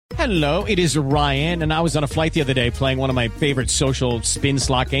Hello, it is Ryan, and I was on a flight the other day playing one of my favorite social spin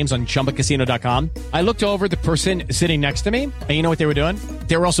slot games on ChumbaCasino.com. I looked over at the person sitting next to me, and you know what they were doing?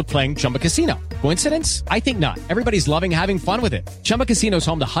 They were also playing Chumba Casino. Coincidence? I think not. Everybody's loving having fun with it. Chumba Casino is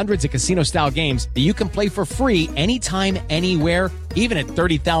home to hundreds of casino-style games that you can play for free anytime, anywhere, even at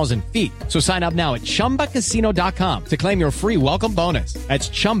 30,000 feet. So sign up now at ChumbaCasino.com to claim your free welcome bonus. That's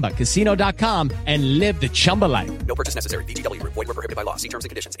ChumbaCasino.com and live the Chumba life. No purchase necessary. VGW. Void where prohibited by law. See terms and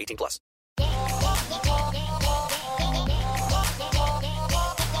conditions. 18 plus.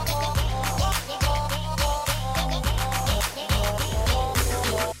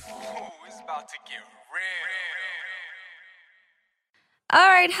 All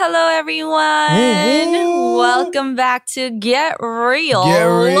right, hello everyone. Welcome back to Get Real. Get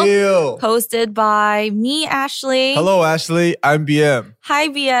Real. Hosted by me, Ashley. Hello, Ashley. I'm BM. Hi,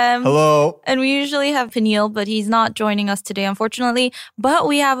 BM. Hello. And we usually have Peniel, but he's not joining us today, unfortunately. But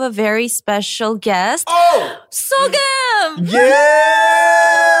we have a very special guest. Oh! Sogum!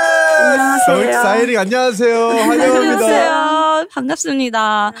 Yeah! So exciting. 안녕하세요. 환영합니다. 안녕하세요.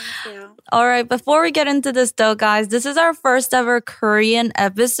 반갑습니다. 안녕하세요. All right, before we get into this though, guys, this is our first ever Korean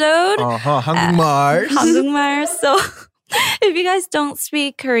episode. 한국말. 한국말. So if you guys don't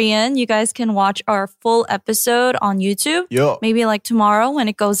speak Korean, you guys can watch our full episode on YouTube. Yo. Maybe like tomorrow when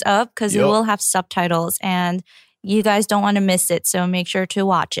it goes up, because it Yo. will have subtitles and you guys don't want to miss it. So make sure to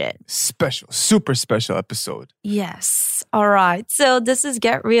watch it. Special, super special episode. Yes. All right. So this is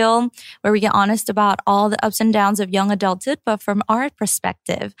Get Real, where we get honest about all the ups and downs of young adulthood, but from our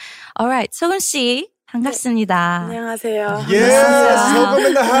perspective. All right. 소금 씨, 반갑습니다. 안녕하세요. Yes, welcome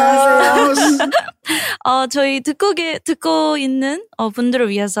in the house. 저희 듣고 있는 분들을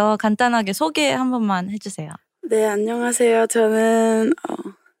위해서 간단하게 소개 한 번만 해주세요. 네, 안녕하세요. 저는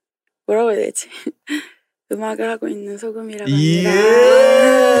뭐라고 해야 되지? 음악을 하고 있는 소금이라고 합니다. Yeah.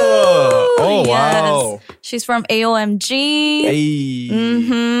 Oh, yes. wow. She's from AOMG. Hey.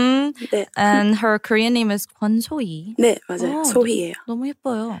 Mm-hmm. 네. And her Korean name is 권소희. 네, 맞아요. 소희예요. 너무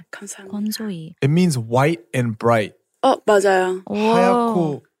예뻐요. 감사합니다. 권소희. It means white and bright. 맞아요.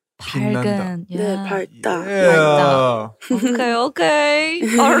 하얗고 빛난다. 밝은. 네, 밝다. Yeah. Okay.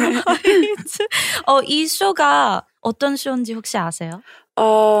 Alright. 이 쇼가 어떤 쇼인지 혹시 아세요?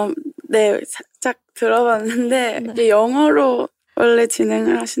 네, 살짝 들어봤는데 이게 영어로 원래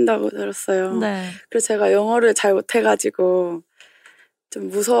진행을 하신다고 들었어요. 네. 그래서 제가 영어를 잘 못해가지고 좀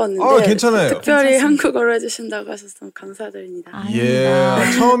무서웠는데 괜찮아요. 특별히 한국어로 해주신다고 하셔서 너무 감사드립니다.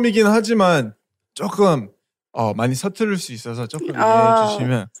 Yeah. 처음이긴 하지만 조금 많이 서투를 수 있어서 조금 이해해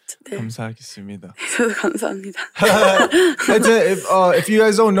주시면 네. 감사하겠습니다. 저도 감사합니다. If you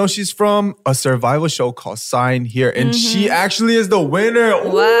guys don't know, she's from a survival show called Sign Here, and she actually is the winner.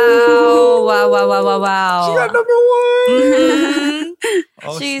 Wow. She got number one.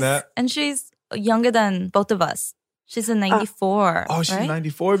 Oh, snap. she's younger than both of us. She's a 94. Oh, she's right?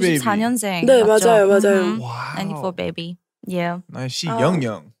 94 baby. 94년생. 네, 맞죠? 맞아요. Wow. 94 baby. Yeah. Nice. She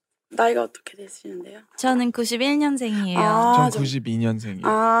young. 나이가 어떻게 되시는데요? 저는 91년생이에요. 전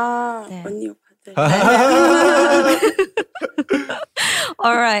 92년생이에요. 네. 언니 오빠들.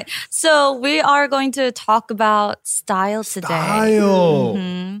 All right. So we are going to talk about style today.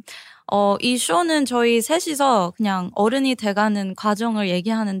 Style. 이 쇼는 저희 셋이서 그냥 어른이 돼가는 과정을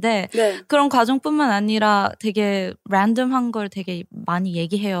얘기하는데 네. 그런 과정뿐만 아니라 되게 랜덤한 걸 되게 많이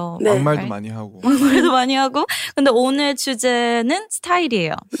얘기해요. 네. 막말도 많이 하고. 막말도 많이 하고. 근데 오늘 주제는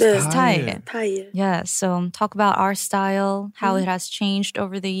스타일이에요. 네. 스타일. 타일. Yeah, so talk about our style, how it has changed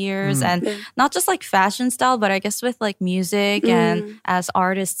over the years, and 네. not just like fashion style, but I guess with like music and as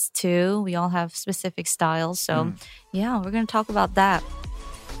artists too, we all have specific styles. So yeah, we're going to talk about that.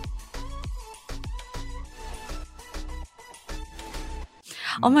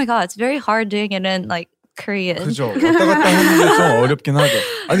 Oh my God, it's very hard doing it in like Korean. 그죠. 왔다 갔다 하는 게 좀 어렵긴 하죠.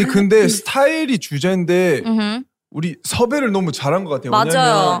 아니 근데 스타일이 주제인데 우리 섭외를 너무 잘한 것 같아요. 맞아요.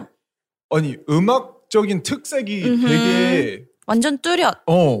 왜냐면 아니 음악적인 특색이 되게 완전 뚜렷.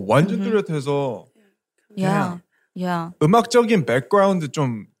 완전 뚜렷해서 Yeah, yeah. 음악적인 백그라운드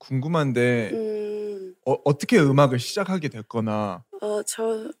좀 궁금한데 어떻게 음악을 시작하게 됐거나.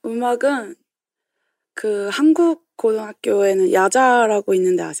 저 음악은 그 한국 고등학교에는 야자라고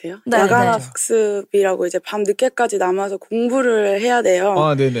있는데 아세요? 네, 야간 네. 학습이라고 이제 밤 늦게까지 남아서 공부를 해야 돼요.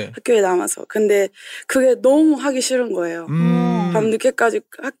 아, 네네. 학교에 남아서. 근데 그게 너무 하기 싫은 거예요. 밤 늦게까지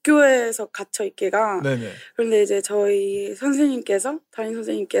학교에서 갇혀 있기가. 네네. 그런데 이제 저희 선생님께서, 담임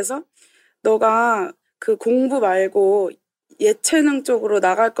선생님께서 너가 그 공부 말고 예체능 쪽으로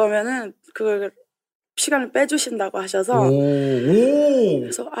나갈 거면은 그걸 시간을 빼주신다고 하셔서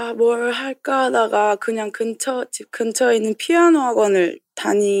그래서 뭘 할까 하다가 그냥 집 근처에 있는 피아노 학원을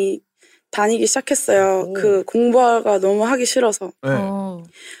다니기 시작했어요. 오. 그 공부가 너무 하기 싫어서. 네.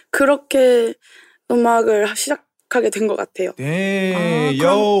 그렇게 음악을 시작하게 된 것 같아요. 네,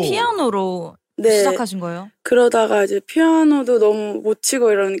 그럼 요. 피아노로 네. 시작하신 거예요? 그러다가 이제 피아노도 너무 못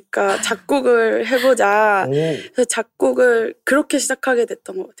치고 이러니까 작곡을 해보자. 오. 그래서 작곡을 그렇게 시작하게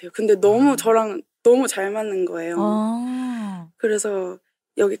됐던 것 같아요. 근데 너무 저랑 너무 잘 맞는 거예요. 그래서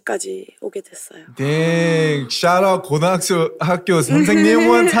여기까지 오게 됐어요. 네, 샤라 고등학교 선생님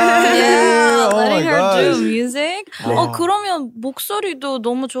one time. Yeah, Oh my letting her do gosh. music. 와. 그러면 목소리도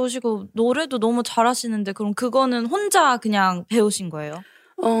너무 좋으시고 노래도 너무 잘하시는데 그럼 그거는 혼자 그냥 배우신 거예요?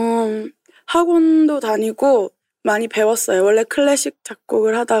 학원도 다니고 많이 배웠어요. 원래 클래식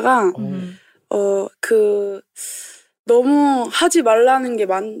작곡을 하다가 너무 하지 말라는 게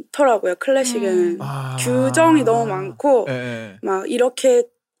많더라고요. 클래식에는 규정이 너무 많고 네. 막 이렇게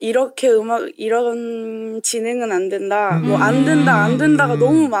음악 이런 진행은 안 된다. 뭐 안 된다가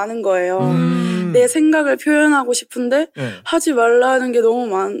너무 많은 거예요. 내 생각을 표현하고 싶은데 네. 하지 말라는 게 너무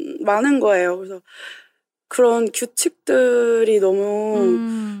많은 거예요. 그래서 그런 규칙들이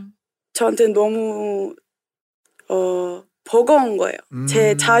너무 저한테는 너무 버거운 거예요.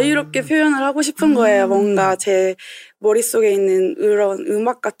 제 자유롭게 표현을 하고 싶은 거예요. 뭔가 제 머릿속에 있는 그런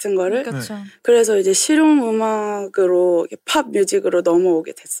음악 같은 거를. 그렇죠. 그래서 이제 실용 음악으로 팝 뮤직으로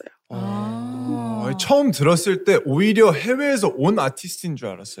넘어오게 됐어요. 처음 들었을 때 오히려 해외에서 온 아티스트인 줄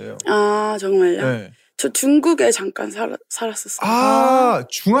알았어요. 아, 정말요? 네. 저 중국에 잠깐 살았었어요.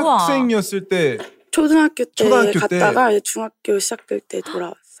 중학생이었을 때. 초등학교 때 초등학교 때. 갔다가 중학교 시작될 때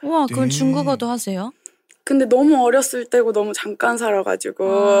돌아왔어요. 와, 그럼 네. 중국어도 하세요? 근데 너무 어렸을 때고 너무 잠깐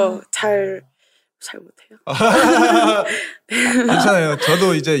살아가지고 잘 못해요. 괜찮아요.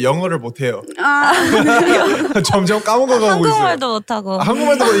 저도 이제 영어를 못해요. 아, 점점 까먹어가고 있어요. 한국말도 못하고.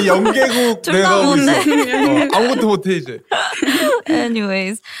 한국말도 못해. 영계국 둘다 내가 하고 있어. 못해. 아무것도 못해 이제.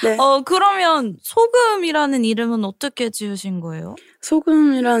 Anyways. 네. 그러면 소금이라는 이름은 어떻게 지으신 거예요?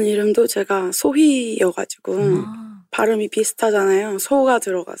 소금이라는 이름도 제가 소희여가지고 발음이 비슷하잖아요. 소가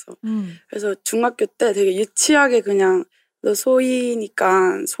들어가서. 그래서 중학교 때 되게 유치하게 그냥 너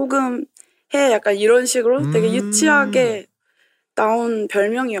소희니까 소금 해 약간 이런 식으로 되게 유치하게 나온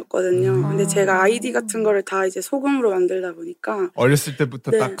별명이었거든요. 근데 제가 아이디 같은 거를 다 이제 소금으로 만들다 보니까 어렸을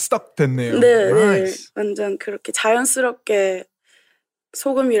때부터 네. 딱 스탑 됐네요. 네, 나이스. 완전 그렇게 자연스럽게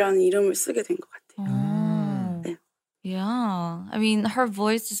소금이라는 이름을 쓰게 된 것 같아요. 네. Yeah, I mean, her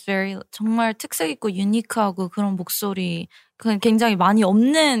voice is very 정말 특색 있고 유니크하고 그런 목소리, 그 굉장히 많이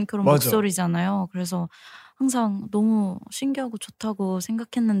없는 그런 맞아. 목소리잖아요. 그래서 항상 너무 신기하고 좋다고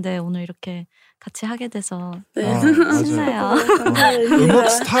생각했는데 오늘 이렇게 같이 하게 돼서 네. 맞아요. 신나요. 음악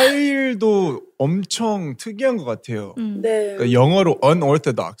스타일도 엄청 특이한 것 같아요. 네. 그러니까 영어로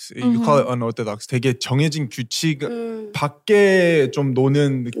unorthodox, you call it unorthodox. 되게 정해진 규칙 밖에 좀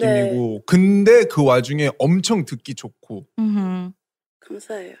노는 느낌이고, 근데 그 와중에 엄청 듣기 좋고.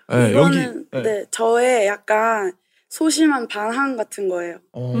 감사해요. 네, 이거는 여기, 네, 저의 약간 소심한 반항 같은 거예요.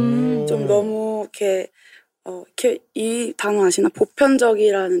 좀 너무 이렇게 이 단어 아시나?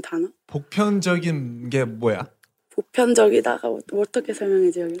 보편적이라는 단어? 보편적인 게 뭐야? 보편적이다가 어떻게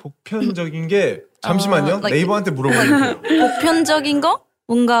설명해줘요? 보편적인 게 잠시만요. like- 네이버한테 물어봐주세요. 보편적인 거?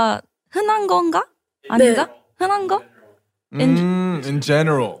 뭔가 흔한 건가? 아닌가? 네. 흔한 거? in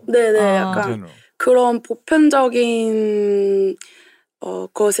general. 네네, 아. 약간 general. 그런 보편적인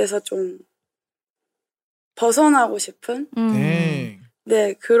것에서 좀 벗어나고 싶은 Dang.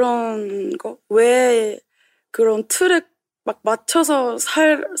 네 그런 거 왜 그런 틀에 막 맞춰서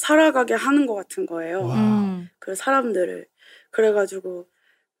살아가게 하는 것 같은 거예요. 그 사람들을 그래가지고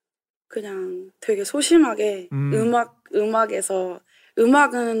그냥 되게 소심하게 음악에서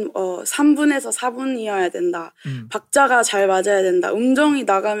음악은 3분에서 4분이어야 된다. 박자가 잘 맞아야 된다. 음정이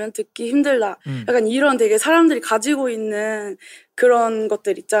나가면 듣기 힘들다. 약간 이런 되게 사람들이 가지고 있는 그런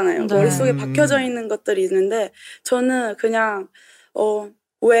것들 있잖아요. 네. 머릿속에 박혀져 있는 것들이 있는데 저는 그냥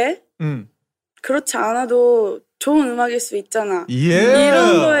왜? 그렇지 않아도 좋은 음악일 수 있잖아. Yeah.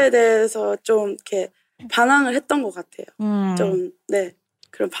 이런 거에 대해서 좀 이렇게 반항을 했던 것 같아요. 좀 네.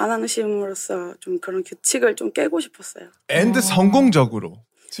 그런 반항심으로써 좀 그런 규칙을 좀 깨고 싶었어요. and 성공적으로.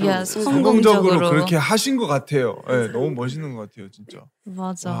 Yes, 성공적으로 성공적으로. 그렇게 하신 것 같아요. 네, 너무 멋있는 것 같아요, 진짜.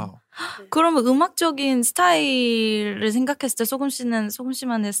 맞아. 와우. 그러면 음악적인 스타일을 생각했을 때 소금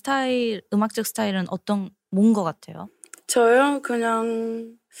씨만의 스타일, 음악적 스타일은 뭔 것 같아요? 저요?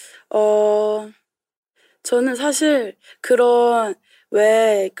 그냥 저는 사실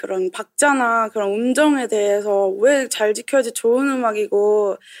왜 그런 박자나 그런 음정에 대해서 왜 잘 지켜야지 좋은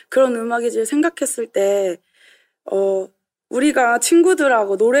음악이고 그런 음악이지 생각했을 때 우리가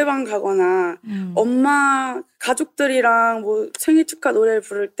친구들하고 노래방 가거나 엄마 가족들이랑 뭐 생일 축하 노래를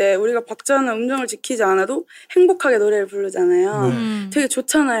부를 때 우리가 박자나 음정을 지키지 않아도 행복하게 노래를 부르잖아요. 되게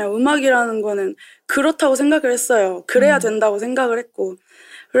좋잖아요. 음악이라는 거는 그렇다고 생각을 했어요. 그래야 된다고 생각을 했고.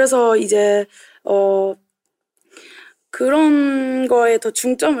 그래서 이제 그런 거에 더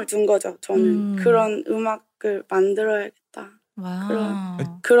중점을 둔 거죠. 저는 그런 음악을 만들어야겠다.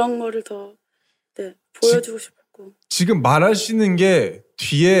 그런 거를 더 보여주고 싶었고. 지금 말하시는 게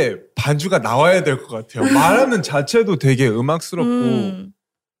뒤에 반주가 나와야 될 것 같아요. 말하는 자체도 되게 음악스럽고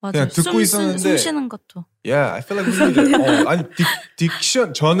맞아요. 그냥 듣고 있었는데 숨 쉬는 것도. Yeah, I feel like we need it. 아니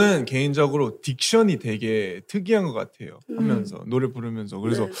딕션 저는 개인적으로 딕션이 되게 특이한 것 같아요. 하면서 노래 부르면서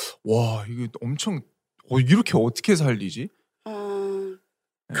그래서 와 이게 엄청 이렇게 어떻게 살리지?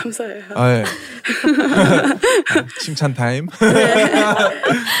 감사해요. 네. 칭찬 타임.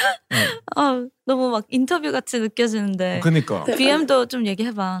 너무 막 인터뷰 같이 느껴지는데. 그러니까. BM도 좀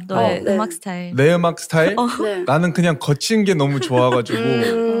얘기해봐. 너의 음악 스타일. 내 음악 스타일? 네. 나는 그냥 거친 게 너무 좋아가지고.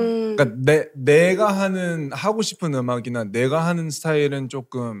 그러니까 내가 하고 싶은 음악이나 내가 하는 스타일은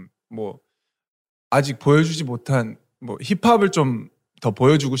조금 뭐 아직 보여주지 못한 뭐 힙합을 좀 더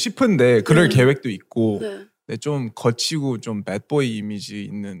보여주고 싶은데 그럴 계획도 있고. 네, 좀 거치고 좀 배드보이 이미지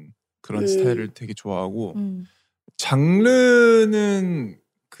있는 그런 스타일을 되게 좋아하고 장르는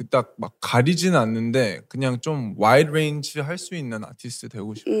딱 막 가리지는 않는데 그냥 좀 와이드 레인지 할 수 있는 아티스트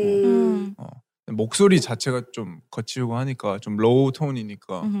되고 싶고 목소리 자체가 좀 거치고 하니까 좀 로우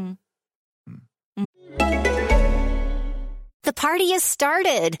톤이니까 The party has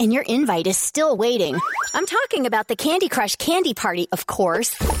started, and your invite is still waiting. I'm talking about the Candy Crush Candy Party, of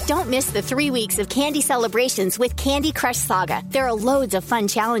course. Don't miss the 3 weeks of candy celebrations with Candy Crush Saga. There are loads of fun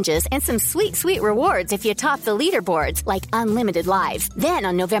challenges and some sweet, sweet rewards if you top the leaderboards, like unlimited lives. Then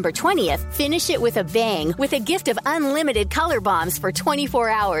on November 20th, finish it with a bang with a gift of unlimited color bombs for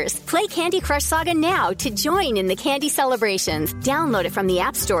 24 hours. Play Candy Crush Saga now to join in the candy celebrations. Download it from the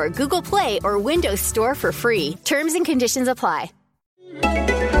App Store, Google Play, or Windows Store for free. Terms and conditions apply.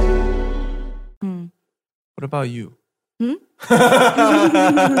 What about you?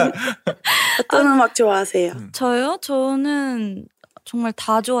 어떤 음악 좋아하세요? 저요? 저는 정말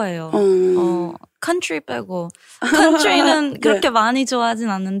다 좋아해요. 컨트리 빼고. 컨트리는 그렇게 많이 좋아하진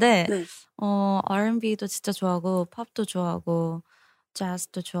않는데 R&B도 진짜 좋아하고 팝도 좋아하고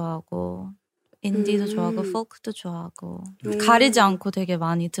재즈도 좋아하고 인디도 좋아하고 포크도 좋아하고 가리지 않고 되게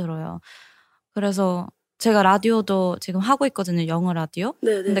많이 들어요. 그래서 제가 라디오도 지금 하고 있거든요. 영어 라디오.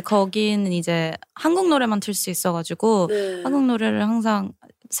 네네. 근데 거기는 이제 한국 노래만 틀 수 있어가지고 한국 노래를 항상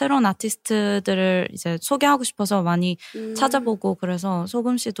새로운 아티스트들을 이제 소개하고 싶어서 많이 찾아보고 그래서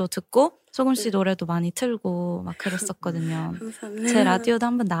소금 씨도 듣고 소금 씨 노래도 많이 틀고 막 그랬었거든요. 감사합니다. 제 라디오도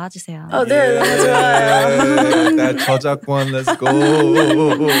한번 나와주세요. 네, 너무 좋아요. 저작권, let's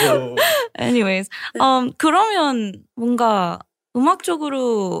go. Anyways, 그러면 뭔가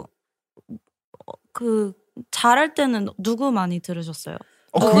음악적으로 잘할 때는 누구 많이 들으셨어요?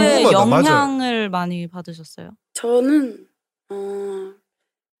 누구의 영향을 많이 받으셨어요? 저는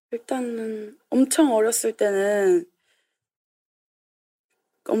일단은 엄청 어렸을 때는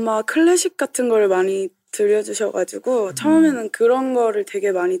엄마가 클래식 같은 걸 많이 들려주셔가지고 처음에는 그런 거를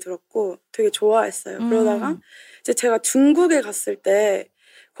되게 많이 들었고 되게 좋아했어요. 그러다가 이제 제가 중국에 갔을 때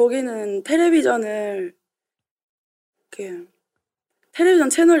거기는 텔레비전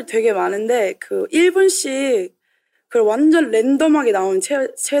채널이 되게 많은데 그 1분씩 그 완전 랜덤하게 나오는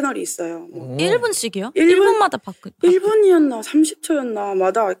채널이 있어요. 1분씩이요? 1분마다 바뀌 1분이었나 30초였나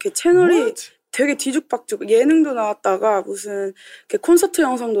마다 이렇게 채널이 되게 뒤죽박죽 예능도 나왔다가 무슨 이렇게 콘서트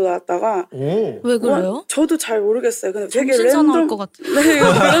영상도 나왔다가 왜 그래요? 저도 잘 모르겠어요. 근데 되게 정신사나울 랜덤 것 같아. 네,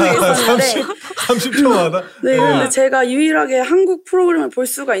 그런 게 있었는데 30초마다? 네, 근데 제가 유일하게 한국 프로그램을 볼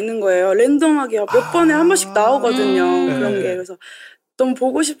수가 있는 거예요. 랜덤하게 몇 번에 한 번씩 나오거든요. 그런 게. 그래서 너무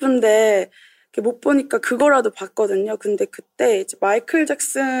보고 싶은데 못 보니까 그거라도 봤거든요. 근데 그때 이제 마이클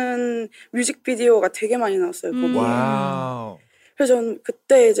잭슨 뮤직비디오가 되게 많이 나왔어요. 거기에. 와우. 그래서 저는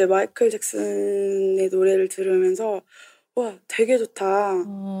그때 이제 마이클 잭슨의 노래를 들으면서 와 되게 좋다.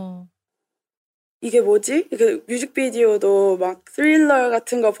 이게 뭐지? 이게 뮤직비디오도 막 스릴러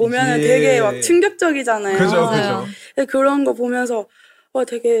같은 거 보면은 되게 막 충격적이잖아요. 그죠. 그런 거 보면서 와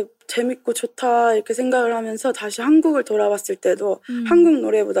되게 재밌고 좋다 이렇게 생각을 하면서 다시 한국을 돌아왔을 때도 한국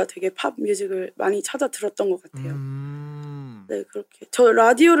노래보다 되게 팝 뮤직을 많이 찾아 들었던 것 같아요. 네, 그렇게. 저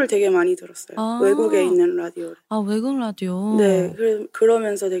라디오를 되게 많이 들었어요. 외국에 있는 라디오를. 외국 라디오. 네,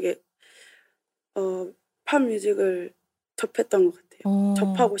 그러면서 되게 팝 뮤직을 접했던 것 같아요.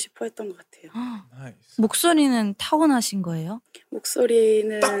 접하고 싶어 했던 것 같아요. 나이스. 목소리는 타고나신 거예요?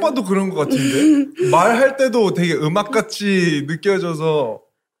 목소리는 딱 봐도 그런 것 같은데 말할 때도 되게 음악같이 느껴져서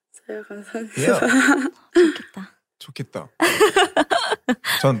감사합니다. 좋겠다. 좋겠다.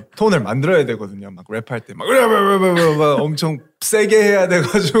 전 톤을 만들어야 되거든요. 막 랩할 때 막 엄청 세게 해야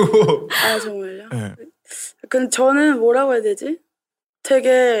돼가지고. 아 정말요? 네. 근데 저는 뭐라고 해야 되지?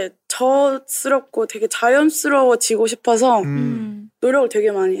 되게 저스럽고 되게 자연스러워지고 싶어서 노력을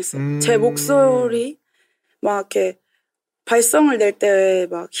되게 많이 했어요. 제 목소리 막 이렇게 발성을 낼 때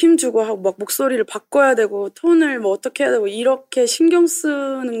막 힘주고 하고 막 목소리를 바꿔야 되고 톤을 뭐 어떻게 해야 되고 이렇게 신경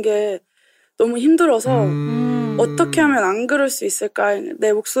쓰는 게 너무 힘들어서 어떻게 하면 안 그럴 수 있을까?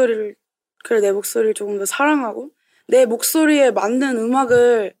 내 목소리를 조금 더 사랑하고 내 목소리에 맞는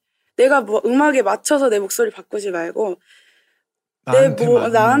음악을 내가 뭐 음악에 맞춰서 내 목소리 바꾸지 말고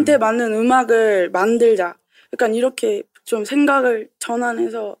나한테 맞는 음악을 만들자. 약간 이렇게 좀 생각을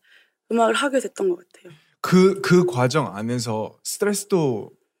전환해서 음악을 하게 됐던 것 같아요. 그 과정 안에서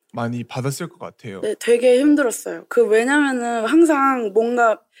스트레스도 많이 받았을 것 같아요. 네, 되게 힘들었어요. 왜냐면은 항상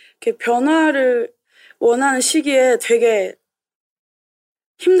뭔가 이렇게 변화를 원하는 시기에 되게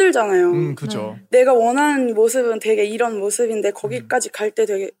힘들잖아요. 그죠. 내가 원하는 모습은 되게 이런 모습인데 거기까지 갈 때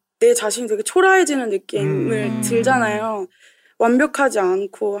되게 내 자신이 되게 초라해지는 느낌을 들잖아요. 완벽하지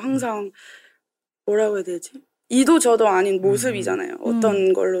않고 항상 뭐라고 해야 되지? 이도 저도 아닌 모습이잖아요.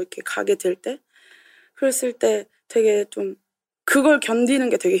 어떤 걸로 이렇게 가게 될 때. 그랬을 때 되게 좀 그걸 견디는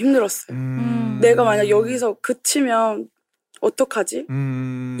게 되게 힘들었어요. 내가 만약 여기서 그치면 어떡하지?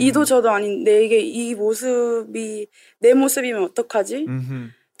 이도 저도 아닌 내게 이 모습이 내 모습이면 어떡하지?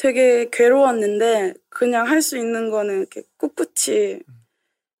 되게 괴로웠는데 그냥 할 수 있는 거는 이렇게 꿋꿋이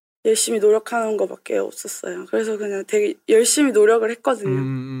열심히 노력하는 것밖에 없었어요. 그래서 그냥 되게 열심히 노력을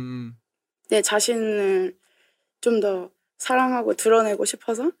했거든요. 내 자신을 좀 더 사랑하고 드러내고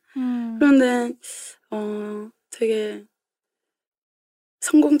싶어서. 그런데 되게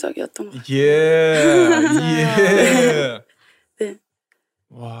성공적이었던 것 같아요. 예. 네.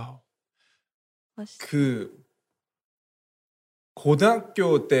 와우. 멋있어.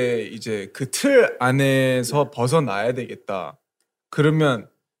 고등학교 때 이제 그 틀 안에서 벗어나야 되겠다. 그러면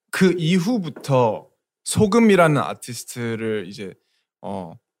그 이후부터 소금이라는 아티스트를 이제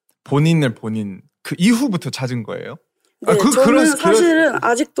본인 그 이후부터 찾은 거예요? 네, 저는 사실은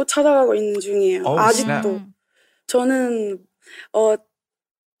아직도 찾아가고 있는 중이에요. 아직도. 저는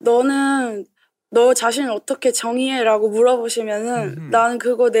너는 너 자신을 어떻게 정의해라고 물어보시면은 나는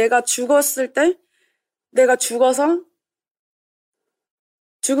그거 내가 죽었을 때 내가 죽어서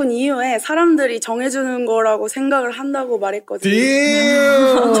죽은 이후에 사람들이 정해주는 거라고 생각을 한다고 말했거든요.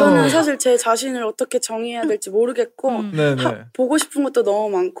 저는 사실 제 자신을 어떻게 정의해야 될지 모르겠고 보고 싶은 것도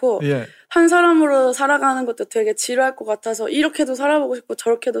너무 많고 한 사람으로 살아가는 것도 되게 지루할 것 같아서 이렇게도 살아보고 싶고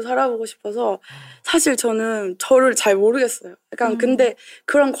저렇게도 살아보고 싶어서 사실 저는 저를 잘 모르겠어요. 약간 근데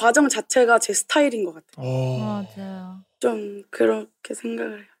그런 과정 자체가 제 스타일인 것 같아요. 맞아요. 좀 그렇게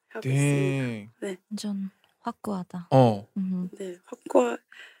생각을 하고 있습니다. 네. 완전 확고하다. 네,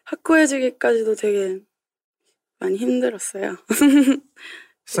 확고해지기까지도 되게 많이 힘들었어요.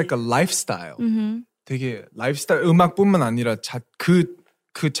 It's like a lifestyle. 되게 라이프스타일 음악뿐만 아니라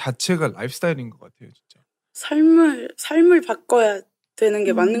그 자체가 라이프스타일인 것 같아요, 진짜. 삶을 바꿔야 되는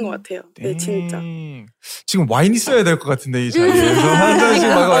게 맞는 것 같아요. 네, 진짜. 지금 와인 있어야 될 것 같은데 이 자리에서 한 잔씩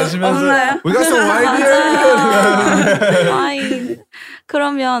막 마시면서 We got some wine here. 와인.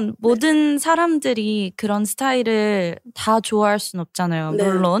 그러면 모든 사람들이 그런 스타일을 다 좋아할 순 없잖아요. 네.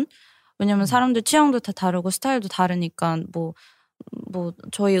 물론. 왜냐면 사람들 취향도 다 다르고 스타일도 다르니까 뭐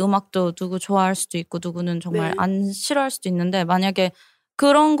저희 음악도 누구 좋아할 수도 있고 누구는 정말 안 싫어할 수도 있는데 만약에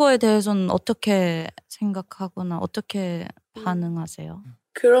그런 거에 대해서는 어떻게 생각하거나 어떻게 반응하세요?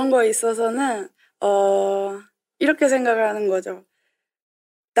 그런 거에 있어서는 이렇게 생각을 하는 거죠.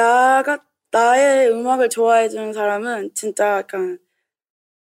 나의 음악을 좋아해 주는 사람은 진짜 약간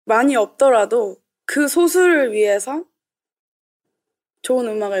많이 없더라도 그 소수를 위해서 좋은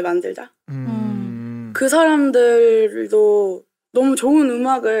음악을 만들자. 그 사람들도 너무 좋은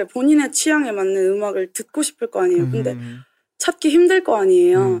음악을 본인의 취향에 맞는 음악을 듣고 싶을 거 아니에요. 근데 찾기 힘들 거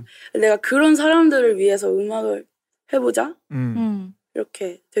아니에요. 내가 그런 사람들을 위해서 음악을 해보자.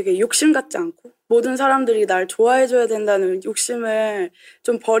 이렇게 되게 욕심 같지 않고 모든 사람들이 날 좋아해줘야 된다는 욕심을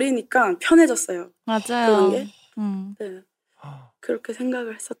좀 버리니까 편해졌어요. 맞아요. 그런 게. 네. 그렇게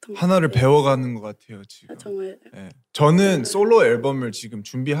생각을 했었던 것 하나를 같아요. 배워가는 것 같아요, 지금. 정말. 네. 저는 솔로 앨범을 지금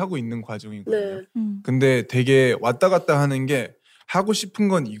준비하고 있는 과정이거든요. 네. 근데 되게 왔다 갔다 하는 게 하고 싶은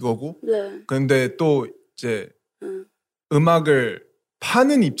건 이거고 네. 근데 또 이제 음악을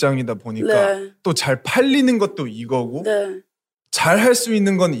파는 입장이다 보니까 또 잘 팔리는 것도 이거고 네. 잘 할 수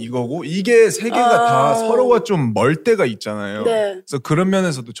있는 건 이거고 이게 세 개가 다 서로가 좀 멀 때가 있잖아요. 네. 그래서 그런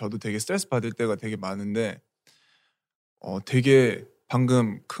면에서도 저도 되게 스트레스 받을 때가 되게 많은데 되게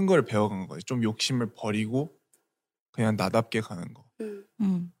방금 큰 걸 배워간 거예요. 좀 욕심을 버리고 그냥 나답게 가는 거.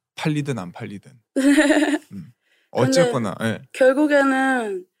 팔리든 안 팔리든. 어쨌거나. 네.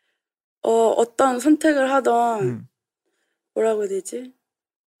 결국에는 어떤 선택을 하던 뭐라고 해야 되지?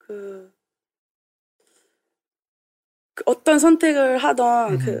 그 어떤 선택을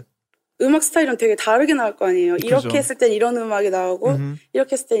하던 그 음악 스타일은 되게 다르게 나올 거 아니에요. 그죠. 이렇게 했을 땐 이런 음악이 나오고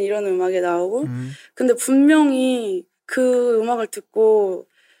이렇게 했을 땐 이런 음악이 나오고 근데 분명히 그 음악을 듣고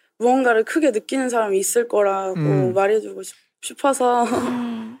무언가를 크게 느끼는 사람이 있을 거라고 말해주고 싶어서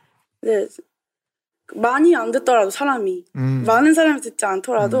네, 많이 안 듣더라도 사람이 많은 사람이 듣지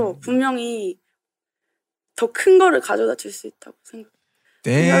않더라도 분명히 더 큰 거를 가져다 줄 수 있다고 생각해요.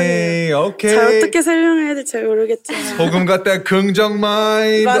 네, 오케이. 잘 어떻게 설명해야 될지 잘 모르겠지만 소금 같다 긍정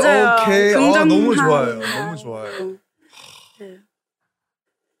마인드. 맞아요. 오케이. 긍정한 너무 좋아요. 너무 좋아요. 네.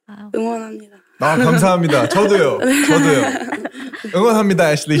 응원합니다. 감사합니다. 저도요.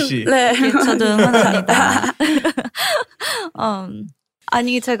 응원합니다, 애슐리 씨. 네. 저도 응원합니다.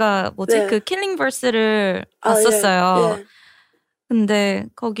 아니 제가 네. 그 킬링 버스를 봤었어요. 예. 근데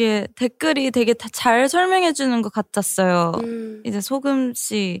거기에 댓글이 되게 다 잘 설명해 주는 것 같았어요. 이제 소금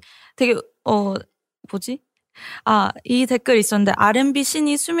씨 되게 이 댓글 있었는데 R&B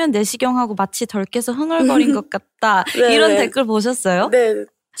신이 수면 내시경하고 마치 덜 깨서 흥얼거린 것 같다. 네, 이런 네. 댓글 보셨어요? 네,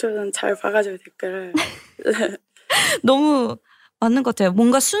 저는 잘 봐가지고 댓글을. 네. 너무 맞는 것 같아요.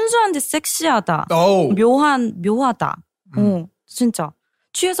 뭔가 순수한데 섹시하다. 묘하다. 진짜.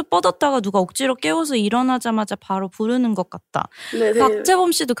 취해서 뻗었다가 누가 억지로 깨워서 일어나자마자 바로 부르는 것 같다. 네, 네.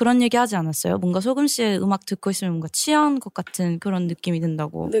 박재범 씨도 그런 얘기 하지 않았어요? 뭔가 소금 씨의 음악 듣고 있으면 뭔가 취한 것 같은 그런 느낌이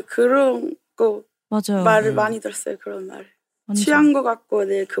든다고. 네, 그런 거 맞아요. 말을 많이 들었어요. 그런 말. 완전. 취한 것 같고,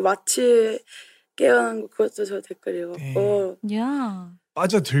 네, 그 마치 깨어난 거 그것도 저 댓글 읽었고. 야.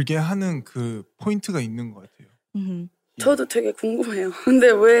 빠져들게 하는 그 포인트가 있는 것 같아요. 저도 되게 궁금해요. 근데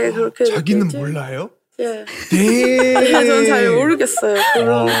왜 그렇게 자기는 느꼈지? 몰라요? 예. 네. 저는 잘 모르겠어요.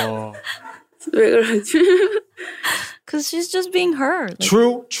 왜 그런지. Cause she's just being her.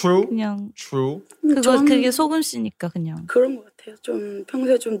 True. 그냥 True. 그게 소금 씨니까 그냥. 그런 것 같아요. 좀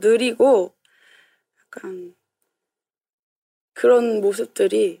평소에 좀 느리고 약간 그런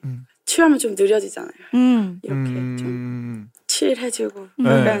모습들이 취하면 좀 느려지잖아요. 이렇게 좀 칠해지고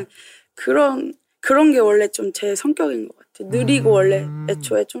약간 그런 게 원래 좀 제 성격인 것 같아요. 느리고 원래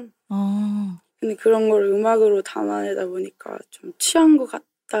애초에 좀. 근데 그런 걸 음악으로 담아내다 보니까 좀 취한 것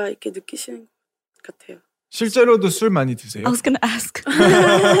같다 이렇게 느끼시는 것 같아요. 실제로도 술 많이 드세요? I was gonna ask.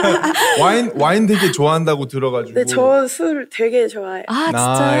 와인 되게 좋아한다고 들어가지고. 네, 저 술 되게 좋아해요. 아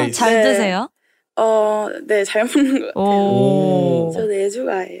진짜요? 나이스. 잘 네. 드세요? 네, 잘 먹는 것 같아요. 오. 저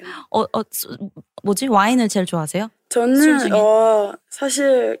내주가예요. 와인을 제일 좋아하세요? 술 저는 중에?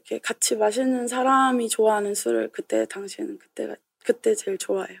 사실 이렇게 같이 마시는 사람이 좋아하는 술을 그때 제일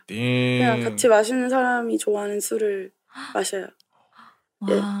좋아해요. 그냥 같이 마시는 사람이 좋아하는 술을 마셔요.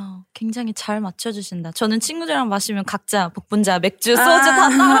 와우, 굉장히 잘 맞춰주신다. 저는 친구들이랑 마시면 각자 복분자, 맥주, 소주 다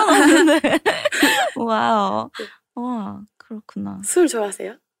따라 먹는데. 와우. 와, 그렇구나. 술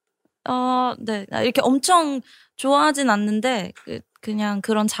좋아하세요? 네. 이렇게 엄청 좋아하진 않는데, 그냥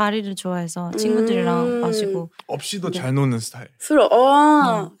그런 자리를 좋아해서 친구들이랑 마시고. 없이도 잘 노는 스타일. 술,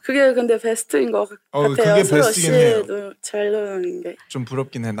 그게 근데 베스트인 것 같아요. 그게 술 베스트긴 해요. 없이도 잘 노는 게. 좀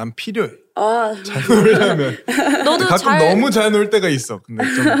부럽긴 해. 난 필요해. 잘 정말. 놀려면. 너도 가끔 너무 잘 놀 때가 있어. 근데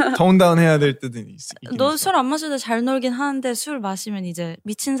좀 톤다운 해야 될 때는 있어. 너 술 안 마셔도 잘 놀긴 하는데 술 마시면 이제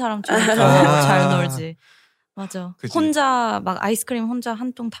미친 사람처럼 잘 놀지. 맞아. 그치. 혼자 막 아이스크림 혼자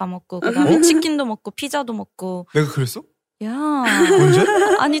한 통 다 먹고 그다음에 치킨도 먹고 피자도 먹고. 내가 그랬어? 야. 언제?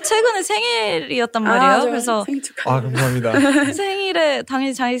 아니 최근에 생일이었단 말이에요. 그래서 생일 축하해요. 감사합니다. 생일에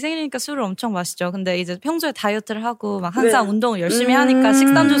당연히 자기 생일이니까 술을 엄청 마시죠. 근데 이제 평소에 다이어트를 하고 막 항상 운동을 열심히 하니까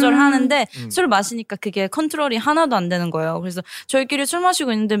식단 조절을 하는데 술 마시니까 그게 컨트롤이 하나도 안 되는 거예요. 그래서 저희끼리 술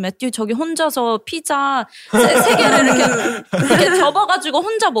마시고 있는데 매튜 저기 혼자서 피자 세 개를 이렇게 접어가지고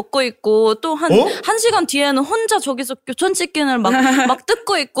혼자 먹고 있고 또 한 시간 뒤에는 혼자 저기서 교촌치킨을 막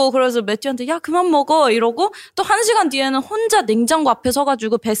뜯고 있고 그래서 매튜한테 야 그만 먹어 이러고 또 한 시간 뒤에는 혼자 냉장고 앞에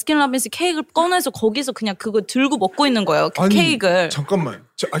서가지고 베스킨라빈스 케이크를 꺼내서 거기서 그냥 그거 들고 먹고 있는 거예요. 케이크를. 잠깐만.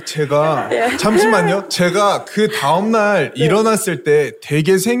 제가 잠시만요. 제가 그 다음날 일어났을 때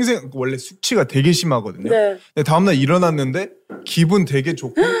되게 원래 숙취가 되게 심하거든요. 네. 근데 다음날 일어났는데 기분 되게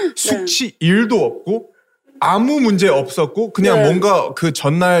좋고 숙취 1도 없고 아무 문제 없었고 그냥 뭔가 그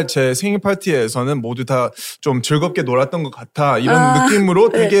전날 제 생일 파티에서는 모두 다 좀 즐겁게 놀았던 것 같아 이런 느낌으로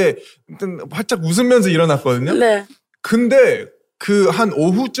되게 활짝 웃으면서 일어났거든요. 네. 근데 그 한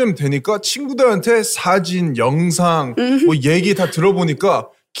오후쯤 되니까 친구들한테 사진, 영상, 뭐 얘기 다 들어보니까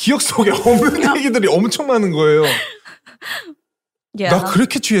기억 속에 없는 얘기들이 엄청 많은 거예요. 나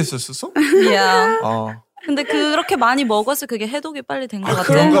그렇게 취했었어? 아. 근데 그렇게 많이 먹어서 그게 해독이 빨리 된 것 같아.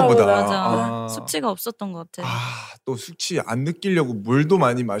 그런가 보다. 맞아. 숙취가 없었던 것 같아. 또 숙취 안 느끼려고 물도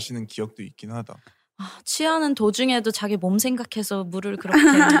많이 마시는 기억도 있긴 하다. 취하는 도중에도 자기 몸 생각해서 물을 그렇게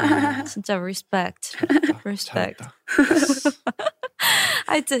진짜 respect. 잘했다.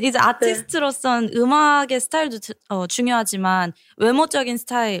 하여튼 이제 아티스트로서는 음악의 스타일도 중요하지만 외적인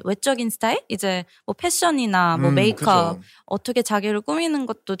스타일 이제 뭐 패션이나 뭐 메이크업 그죠. 어떻게 자기를 꾸미는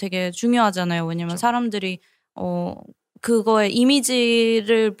것도 되게 중요하잖아요. 왜냐면 사람들이 그거의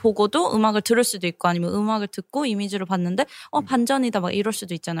이미지를 보고도 음악을 들을 수도 있고 아니면 음악을 듣고 이미지를 봤는데 반전이다 막 이럴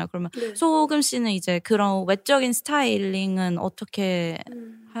수도 있잖아요. 그러면 소금 씨는 이제 그런 외적인 스타일링은 어떻게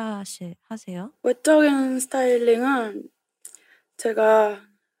하세요? 외적인 스타일링은 제가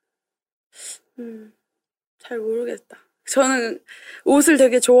잘 모르겠다. 저는 옷을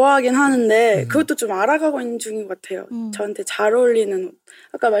되게 좋아하긴 하는데 그것도 좀 알아가고 있는 중인 것 같아요. 저한테 잘 어울리는 옷.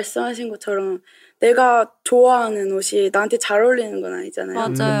 아까 말씀하신 것처럼 내가 좋아하는 옷이 나한테 잘 어울리는 건 아니잖아요.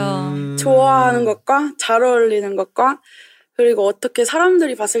 맞아요. 좋아하는 것과 잘 어울리는 것과 그리고 어떻게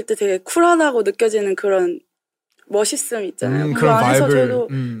사람들이 봤을 때 되게 쿨하다고 느껴지는 그런 멋있음 있잖아요. 그 안에서 바이블. 저도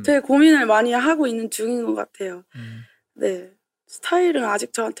되게 고민을 많이 하고 있는 중인 것 같아요. 네. 스타일은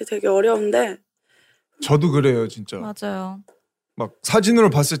아직 저한테 되게 어려운데 저도 그래요, 진짜. 맞아요. 막 사진으로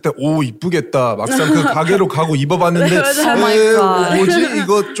봤을 때 오 이쁘겠다. 막상 그 가게로 가고 입어봤는데 네, 뭐지?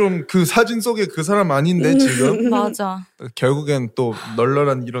 이거 좀 그 사진 속에 그 사람 아닌데 지금? 맞아. 결국엔 또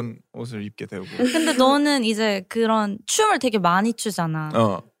널널한 이런 옷을 입게 되고. 근데 너는 이제 그런 춤을 되게 많이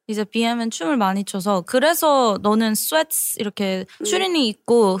추잖아. 이제 BM은 춤을 많이 춰서 그래서 너는 스웨트 이렇게 추리닝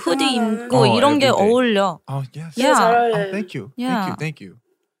입고 후디 입고 이런 게 everyday. 어울려. Yes. 잘 어울려요. Thank you. Yeah. Thank you.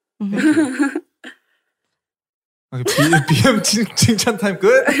 BM 칭찬 타임 끝?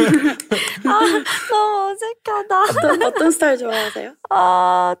 너무 어색하다. 어떤 스타일 좋아하세요?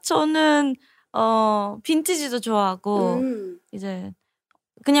 저는 빈티지도 좋아하고 이제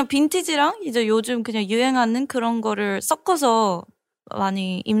그냥 빈티지랑 이제 요즘 그냥 유행하는 그런 거를 섞어서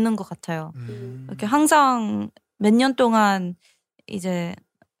많이 입는 것 같아요. 이렇게 항상 몇 년 동안 이제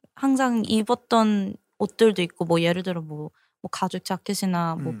항상 입었던 옷들도 있고 뭐 예를 들어 뭐 가죽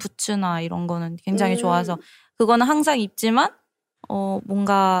자켓이나 뭐 부츠나 이런 거는 굉장히 좋아해서 그거는 항상 입지만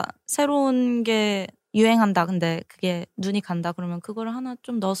뭔가 새로운 게 유행한다. 근데 그게 눈이 간다. 그러면 그거를 하나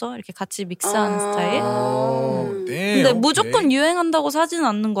좀 넣어서 이렇게 같이 믹스하는 스타일. 근데 무조건 유행한다고 사지는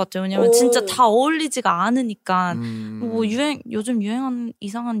않는 것 같아요. 왜냐면 진짜 다 어울리지가 않으니까. 뭐 요즘 유행하는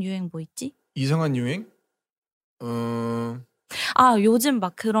이상한 유행 뭐 있지? 이상한 유행? 요즘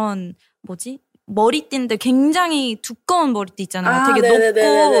막 그런 뭐지? 머리띠인데 굉장히 두꺼운 머리띠 있잖아요. 되게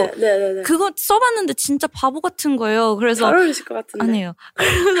네네네네네. 높고 그거 써봤는데 진짜 바보 같은 거예요. 그래서 잘 어울리실 것 같은데. 아니에요.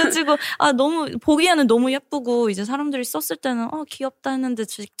 그래가지고 너무 보기에는 너무 예쁘고 이제 사람들이 썼을 때는 귀엽다 했는데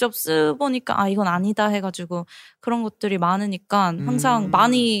직접 쓰보니까 이건 아니다 해가지고 그런 것들이 많으니까 항상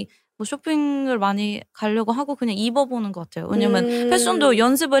많이 뭐 쇼핑을 많이 가려고 하고 그냥 입어보는 것 같아요. 왜냐면 패션도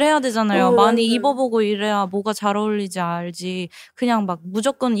연습을 해야 되잖아요. 많이 입어보고 이래야 뭐가 잘 어울리지 알지. 그냥 막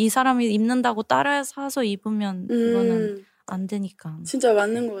무조건 이 사람이 입는다고 따라 사서 입으면 그거는 안 되니까. 진짜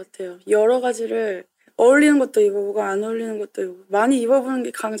맞는 것 같아요. 여러 가지를 어울리는 것도 입어보고 안 어울리는 것도 입어보고 많이 입어보는 게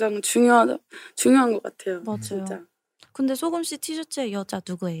가장 중요한 것 같아요. 맞아요. 진짜. 근데 소금 씨 티셔츠의 여자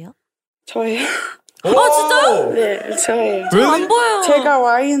누구예요? 저예요. 진짜요? 네, 저예요. 안 보여요. 제가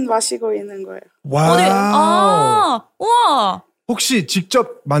와인 마시고 있는 거예요. 와우. 우와. 혹시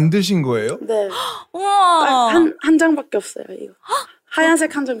직접 만드신 거예요? 네. 우와. 한 장밖에 없어요, 이거.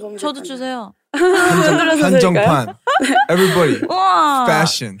 하얀색 한 장, 검은색 저도 한 장. 주세요. 한정판. Everybody. 우와.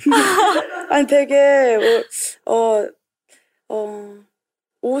 Fashion. 아니 되게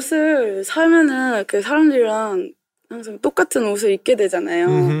옷을 사면은 그 사람들이랑 항상 똑같은 옷을 입게 되잖아요.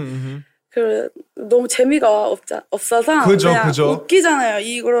 그 너무 재미가 없어서 그냥 웃기잖아요.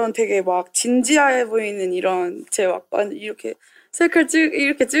 이런 되게 막 진지해 보이는 이런 제 막 이렇게 셀카를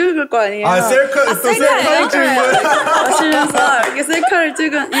이렇게 찍을 거 아니에요. 셀카를 찍은 거예요? 마시면서 이렇게 셀카를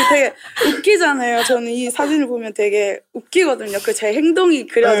찍은 이게 되게 웃기잖아요. 저는 이 사진을 보면 되게 웃기거든요. 그 제 행동이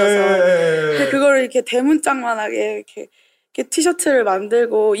그려져서 그거를 이렇게 대문짝만하게 이렇게 티셔츠를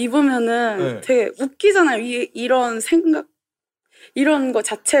만들고 입으면은 되게 웃기잖아요. 이런 생각. 이런 거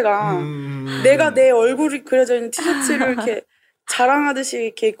자체가 내가 내 얼굴이 그려져 있는 티셔츠를 이렇게 자랑하듯이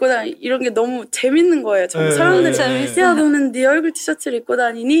이렇게 입고 다니 이런 게 너무 재밌는 거예요. 사람들이 야 너는 네 얼굴 티셔츠를 입고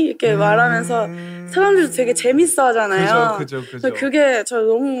다니니? 이렇게 말하면서 사람들도 되게 재밌어 하잖아요. 그죠. 그게 저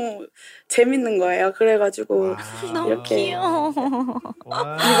너무 재밌는 거예요. 그래가지고 너무 이렇게 귀여워.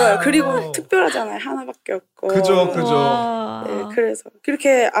 이거요. 그리고 특별하잖아요. 하나밖에 없고. 그죠. 네, 그래서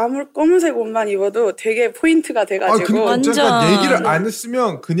그렇게 검은색 옷만 입어도 되게 포인트가 돼가지고. 그러니까 완전 얘기를 안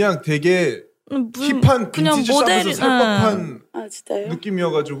했으면 그냥 되게 힙한 빈티지 샵에서 살 법한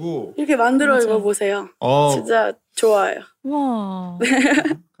느낌이어가지고 이렇게 만들어 입어보세요. 진짜 좋아요. 와.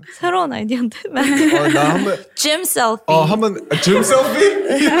 새로운 아이디어인데. 나 한번 짐 셀피. 한번 짐 셀피?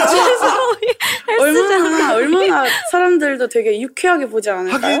 얼마나 사람들도 되게 유쾌하게 보지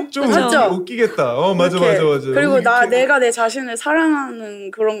않을까요? 하긴 좀 웃기겠다. 맞아. 그리고 내가 내 자신을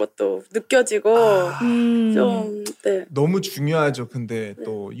사랑하는 그런 것도 느껴지고 좀 네. 너무 중요하죠. 근데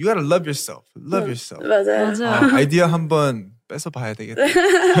또 you gotta love yourself. 맞아요. 아이디어 한번 뺏어 봐야 되겠다.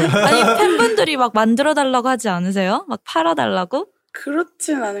 아니 팬분들이 막 만들어 달라고 하지 않으세요? 막 팔아 달라고?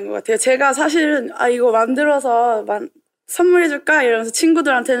 그렇진 않은 것 같아요. 제가 사실은 이거 만들어서 선물해줄까? 이러면서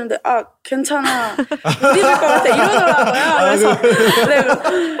친구들한테 했는데 괜찮아. 못 입을 것 같아. 이러더라고요. 그래서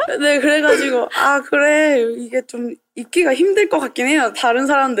네, 그래가지고 그래. 이게 좀 입기가 힘들 것 같긴 해요. 다른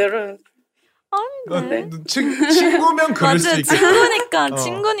사람들은. 네. 친구면 그럴 수 있겠다.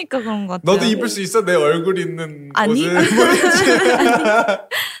 친구니까 그런 것 같아요. 너도 입을 수 있어? 내 얼굴 있는 아니? 옷을.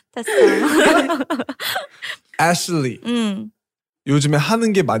 됐어. 애슐리. 요즘에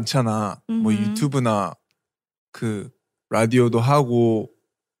하는 게 많잖아. 뭐 유튜브나 그 라디오도 하고.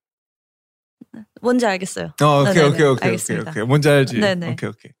 뭔지 알겠어요. 오케이. 뭔지 알지? 네네.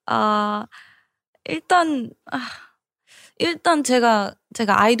 오케이. 일단 제가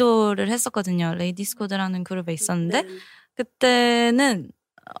아이돌을 했었거든요. 레이디스 코드라는 그룹에 있었는데 그때는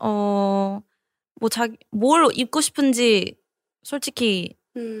뭘 입고 싶은지 솔직히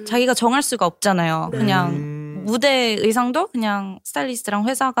자기가 정할 수가 없잖아요. 그냥 무대 의상도 그냥 스타일리스트랑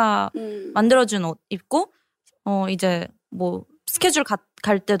회사가 만들어준 옷 입고 이제 뭐 스케줄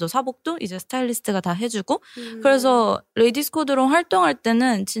갈 때도 사복도 이제 스타일리스트가 다 해주고 그래서 레이디스 코드로 활동할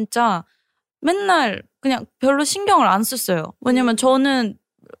때는 진짜 맨날 그냥 별로 신경을 안 썼어요. 왜냐면 저는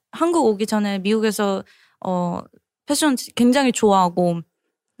한국 오기 전에 미국에서 패션 굉장히 좋아하고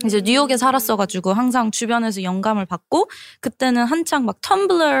이제 뉴욕에 살았어가지고 항상 주변에서 영감을 받고 그때는 한창 막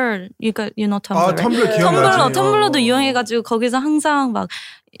텀블러, 텀블러. 텀블러 기억나지? 텀블러도 유행해가지고 거기서 항상 막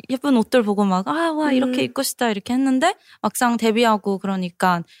예쁜 옷들 보고 막 와 이렇게 입고 싶다 이렇게 했는데 막상 데뷔하고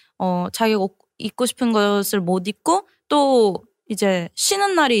그러니까 자기가 입고 싶은 것을 못 입고 또 이제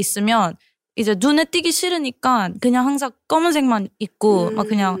쉬는 날이 있으면 이제 눈에 띄기 싫으니까 그냥 항상 검은색만 입고 막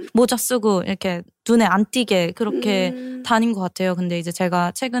그냥 모자 쓰고 이렇게 눈에 안 띄게 그렇게 다닌 것 같아요. 근데 이제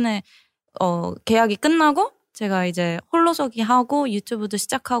제가 최근에 계약이 끝나고 제가 이제 홀로서기 하고 유튜브도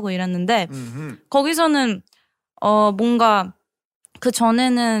시작하고 이랬는데 거기서는 뭔가 그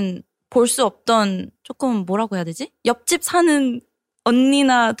전에는 볼 수 없던 조금 뭐라고 해야 되지? 옆집 사는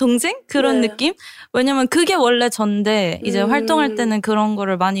언니나 동생? 그런 느낌? 왜냐면 그게 원래 전데 이제 활동할 때는 그런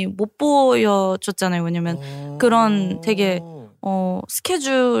거를 많이 못 보여줬잖아요. 왜냐면 그런 되게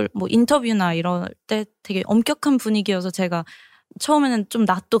스케줄 뭐 인터뷰나 이럴 때 되게 엄격한 분위기여서 제가 처음에는 좀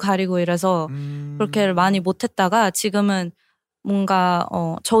낯도 가리고 이래서 그렇게 많이 못했다가 지금은 뭔가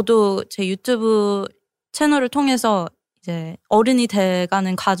저도 제 유튜브 채널을 통해서 이제 어른이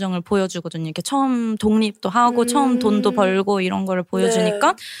돼가는 과정을 보여주거든요. 이렇게 처음 독립도 하고 처음 돈도 벌고 이런 거를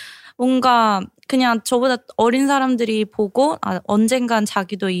보여주니까 뭔가 그냥 저보다 어린 사람들이 보고 언젠간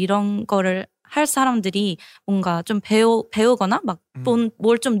자기도 이런 거를 할 사람들이 뭔가 좀 배우거나 막 뭘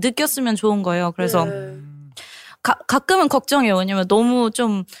좀 느꼈으면 좋은 거예요. 그래서 가끔은 걱정해요. 왜냐면 너무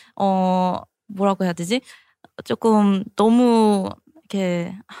좀 뭐라고 해야 되지? 조금 너무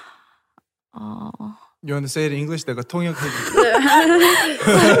이렇게 You want to say it in English? 내가 통역해줄게.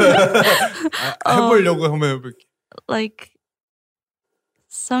 해보려고 한번 해볼게. Like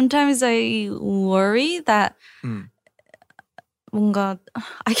sometimes I worry that 뭔가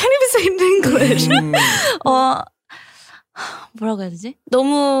I can't even say it in English. 뭐라고 해야 되지?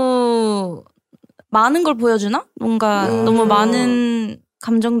 너무 많은 걸 보여주나? 뭔가 너무 많은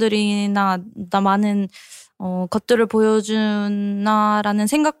감정들이나 많은 것들을 보여주나라는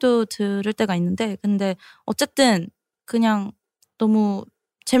생각도 들을 때가 있는데 근데 어쨌든 그냥 너무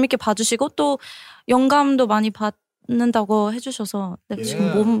재밌게 봐주시고 또 영감도 많이 받는다고 해주셔서 내가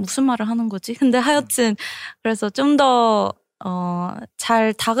지금 무슨 말을 하는 거지? 근데 하여튼 그래서 좀 더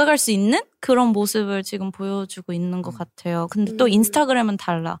잘 다가갈 수 있는 그런 모습을 지금 보여주고 있는 것 같아요. 근데 또 인스타그램은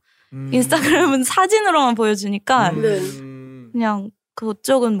달라. 인스타그램은 사진으로만 보여주니까 그냥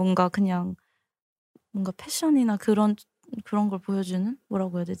그쪽은 뭔가 패션이나 그런 그런 걸 보여주는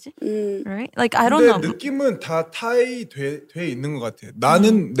뭐라고 해야 되지? Right? Like I don't 근데 know. 느낌은 다 타이 돼 있는 것 같아요.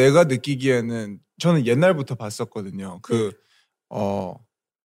 나는 내가 느끼기에는 저는 옛날부터 봤었거든요. 그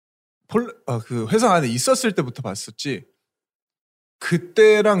회사 안에 있었을 때부터 봤었지.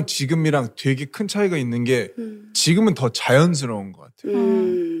 그때랑 지금이랑 되게 큰 차이가 있는 게 지금은 더 자연스러운 것 같아요.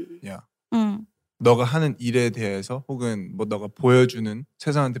 야, 너가 하는 일에 대해서 혹은 뭐 너가 보여주는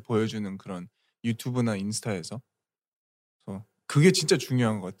세상한테 보여주는 그런 유튜브나 인스타에서 그게 진짜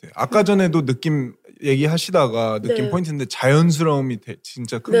중요한 것 같아요. 아까 전에도 느낌 얘기하시다가 느낌 포인트인데 자연스러움이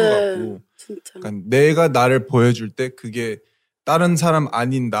진짜 큰 것 같고 진짜. 그러니까 내가 나를 보여줄 때 그게 다른 사람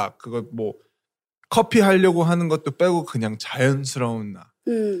아닌 나 그거 뭐 커피 하려고 하는 것도 빼고 그냥 자연스러운 나.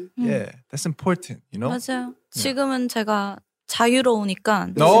 Yeah, that's important, you know? 맞아요. 지금은 제가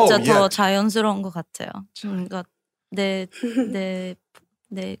자유로우니까 No, 진짜 더 yeah. 자연스러운 것 같아요. 그러니까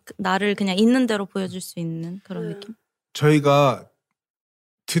나를 그냥 있는 대로 보여줄 수 있는 그런 느낌. 저희가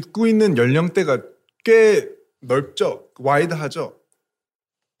듣고 있는 연령대가 꽤 넓죠? 와이드하죠?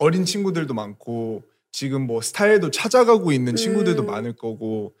 어린 친구들도 많고 지금 뭐 스타일도 찾아가고 있는 친구들도 많을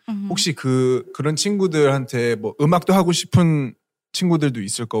거고 혹시 그런 친구들한테 뭐 음악도 하고 싶은 친구들도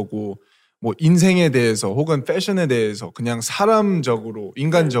있을 거고 뭐 인생에 대해서 혹은 패션에 대해서 그냥 사람적으로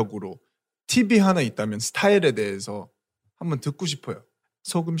인간적으로 팁이 하나 있다면 스타일에 대해서 한번 듣고 싶어요.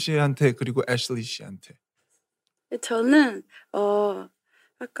 소금 씨한테 그리고 애슐리 씨한테. 저는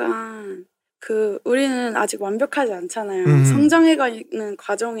약간 우리는 아직 완벽하지 않잖아요. 성장해가는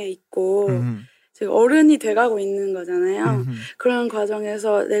과정에 있고 지금 어른이 돼가고 있는 거잖아요. 그런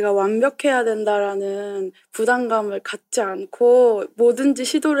과정에서 내가 완벽해야 된다라는 부담감을 갖지 않고 뭐든지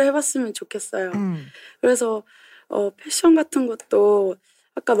시도를 해봤으면 좋겠어요. 그래서 패션 같은 것도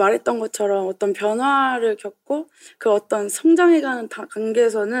아까 말했던 것처럼 어떤 변화를 겪고 그 어떤 성장해가는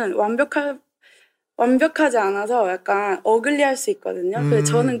단계에서는 완벽하지 않아서 약간 어글리할 수 있거든요. 그래서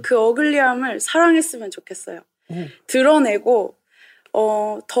저는 그 어글리함을 사랑했으면 좋겠어요. 드러내고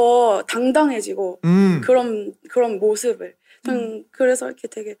더 당당해지고 그런 모습을. 그래서 이렇게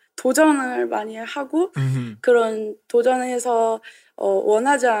되게 도전을 많이 하고 그런 도전해서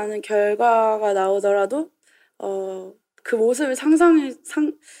원하지 않은 결과가 나오더라도 그 모습을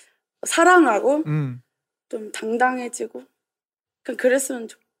사랑하고 좀 당당해지고 그랬으면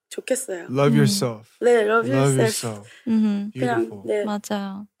좋겠어요. Love yourself. 네, love Love yourself. yourself. 그냥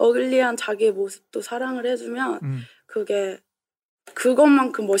맞아요. 어글리한 자기의 모습도 사랑을 해주면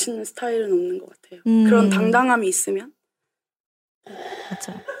그것만큼 멋있는 스타일은 없는 것 같아요. 그런 당당함이 있으면.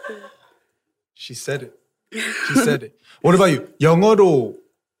 맞아요. She said it. She said it. What about you? 영어로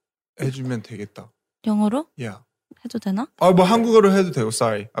해주면 되겠다. 영어로? Yeah. 해도 되나? 뭐 한국어로 해도 되고.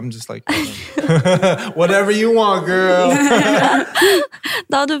 Sorry, I'm just like whatever you want, girl.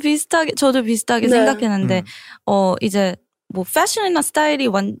 저도 비슷하게 생각했는데 이제 뭐 패션이나 스타일이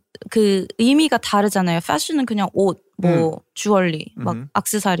그 의미가 다르잖아요. 패션은 그냥 옷, 뭐 주얼리, 막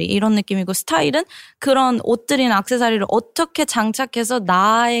액세서리 이런 느낌이고 스타일은 그런 옷들이나 액세서리를 어떻게 장착해서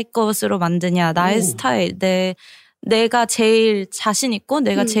나의 것으로 만드냐, 나의 스타일, 내가 제일 자신 있고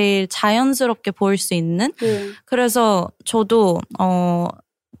내가 제일 자연스럽게 보일 수 있는. 그래서 저도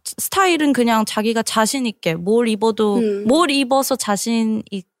스타일은 그냥 자기가 자신 있게 뭘 입어서 자신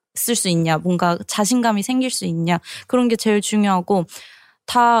있을 수 있냐, 뭔가 자신감이 생길 수 있냐, 그런 게 제일 중요하고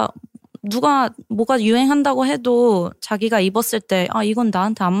다 뭐가 유행한다고 해도 자기가 입었을 때 이건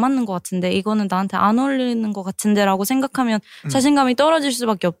나한테 안 맞는 것 같은데 이거는 나한테 안 어울리는 것 같은데 라고 생각하면 자신감이 떨어질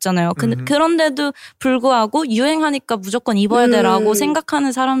수밖에 없잖아요. 그런데도 불구하고 유행하니까 무조건 입어야 되라고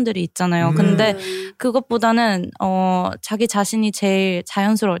생각하는 사람들이 있잖아요. 근데 그것보다는 자기 자신이 제일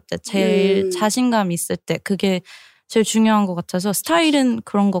자연스러울 때, 제일 자신감 있을 때 그게 제일 중요한 것 같아서 스타일은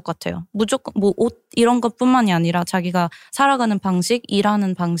그런 것 같아요. 무조건 뭐 옷 이런 것뿐만이 아니라 자기가 살아가는 방식,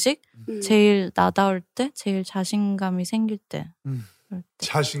 일하는 방식, 제일 나다울 때, 제일 자신감이 생길 때.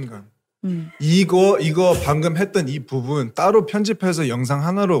 자신감. 이거 방금 했던 이 부분 따로 편집해서 영상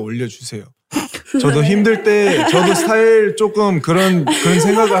하나로 올려주세요. 저도 힘들 때, 저도 스타일 조금 그런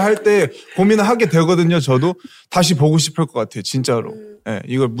생각을 할 때 고민을 하게 되거든요. 저도 다시 보고 싶을 것 같아요. 진짜로. 네,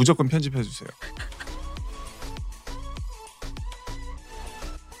 이걸 무조건 편집해 주세요.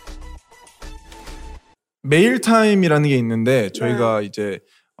 메일 타임이라는 게 있는데 저희가 이제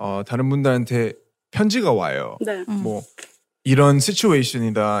다른 분들한테 편지가 와요. 네. 뭐 이런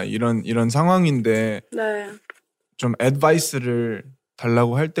시츄에이션이다, 이런 상황인데 좀 애드바이스를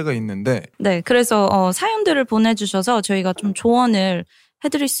달라고 할 때가 있는데. 네, 그래서 사연들을 보내주셔서 저희가 좀 조언을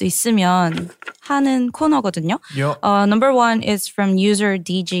해드릴 수 있으면 하는 코너거든요. Number one is from user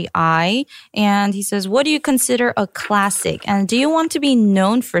DGI, and he says, "What do you consider a classic? And do you want to be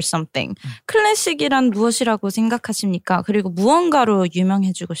known for something?" 클래식이란 무엇이라고 생각하십니까? 그리고 무언가로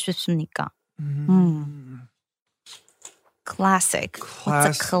유명해지고 싶습니까? Classic. What's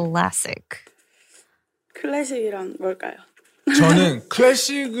a classic? 클래식이란 뭘까요? 저는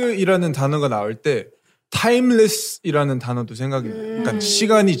클래식이라는 단어가 나올 때 timeless이라는 단어도 생각이 나요. 그러니까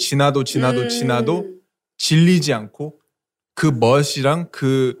시간이 지나도 질리지 않고 그 멋이랑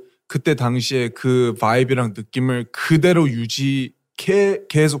그때 당시에 그 바이브랑 느낌을 그대로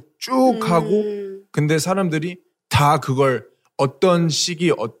계속 쭉 하고 근데 사람들이 다 그걸 어떤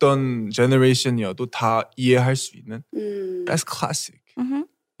시기 어떤 제너레이션이어도 다 이해할 수 있는 That's classic.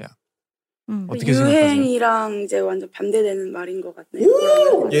 어떻게 생각하세요? 유행이랑 이제 완전 반대되는 말인 것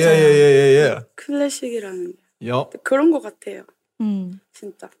같네요. 예. 클래식이라는 게 그런 것 같아요.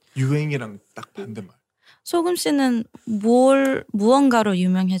 진짜. 유행이랑 딱 반대말. 소금 씨는 무언가로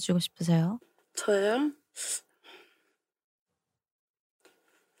유명해지고 싶으세요? 저요?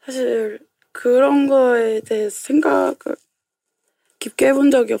 사실 그런 거에 대해서 생각을 깊게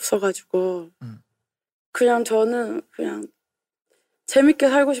해본 적이 없어가지고 그냥 저는 그냥 재밌게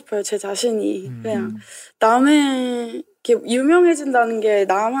살고 싶어요. 제 자신이 그냥 남의 이렇게 유명해진다는 게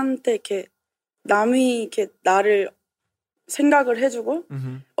남한테 이렇게 남이 이렇게 나를 생각을 해주고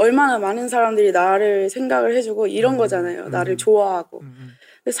얼마나 많은 사람들이 나를 생각을 해주고 이런 거잖아요. 나를 좋아하고.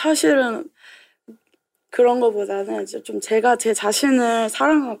 근데 사실은 그런 거보다는 좀 제가 제 자신을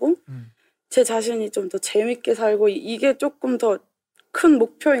사랑하고 제 자신이 좀 더 재밌게 살고 이게 조금 더 큰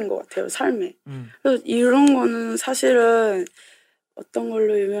목표인 것 같아요. 삶에. 그래서 이런 거는 사실은 어떤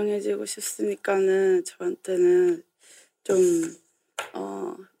걸로 유명해지고 싶으니까는 저한테는 좀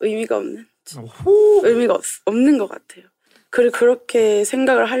의미가 없는 없는 것 같아요. 그리고 그렇게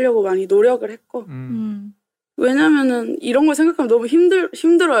생각을 하려고 많이 노력을 했고 왜냐면은 이런 걸 생각하면 너무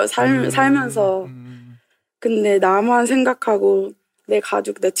힘들어요. 살면서. 근데 나만 생각하고 내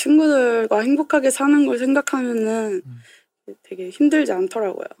가족, 내 친구들과 행복하게 사는 걸 생각하면은 되게 힘들지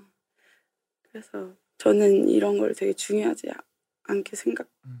않더라고요. 그래서 저는 이런 걸 되게 중요하지 않게 생각해요.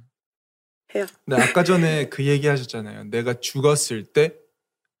 근데 아까 전에 그 얘기 하셨잖아요. 내가 죽었을 때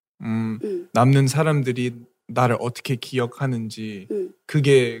남는 사람들이 나를 어떻게 기억하는지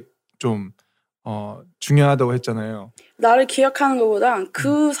그게 좀 중요하다고 했잖아요. 나를 기억하는 것보다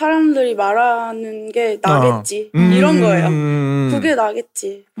그 사람들이 말하는 게 나겠지. 이런 거예요. 그게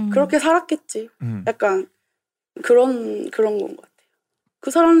나겠지. 그렇게 살았겠지. 약간 그런 건 것 같아요.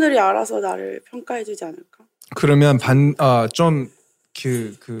 그 사람들이 알아서 나를 평가해주지 않을까? 그러면 좀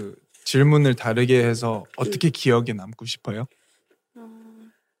그 질문을 다르게 해서 어떻게 기억에 남고 싶어요?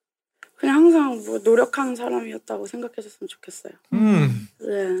 그냥 항상 뭐 노력하는 사람이었다고 생각해줬으면 좋겠어요.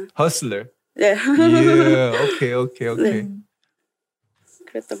 네. Hustler. 네. 오케이. 네.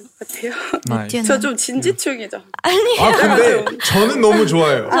 그랬던 것 같아요. Nice. 저 좀 진지충이죠. 근데 저는 너무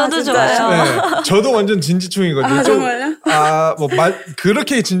좋아요. 저도 좋아요. 네, 저도 완전 진지충이거든요. 정말요?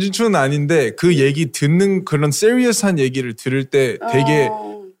 그렇게 진지충은 아닌데 그 얘기 듣는 그런 serious한 얘기를 들을 때 되게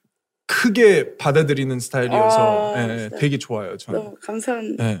크게 받아들이는 스타일이어서 되게 좋아요. 저는. 너무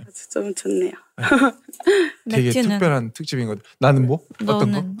감사합니다. 네. 너무 좋네요. 되게 매튜는? 특별한 특집인 것 같아요. 나는 뭐?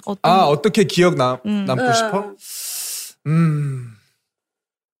 어떤 거? 어떤 어떻게 기억 남고 싶어?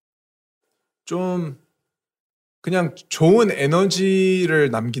 좀 그냥 좋은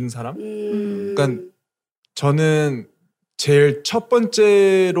에너지를 남긴 사람? 그러니까 저는 제일 첫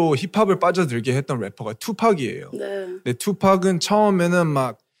번째로 힙합을 빠져들게 했던 래퍼가 투팍이에요. 네. 근데 투팍은 처음에는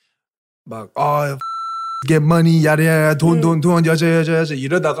막 get money 야야야 돈 여자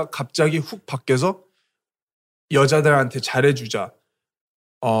이러다가 갑자기 훅 바뀌어서 여자들한테 잘해주자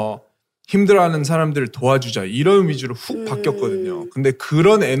힘들어하는 사람들을 도와주자 이런 위주로 훅 바뀌었거든요. 근데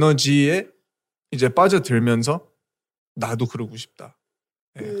그런 에너지에 이제 빠져들면서 나도 그러고 싶다.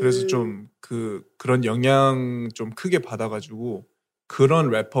 네, 그래서 좀 그런 영향 좀 크게 받아가지고 그런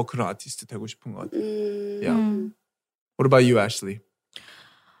래퍼 그런 아티스트 되고 싶은 것 같아요. Yeah. What about you, Ashley?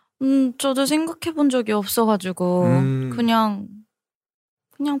 저도 생각해본 적이 없어가지고 그냥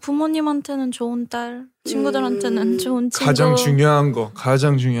부모님한테는 좋은 딸, 친구들한테는 좋은 친구, 가장 중요한 거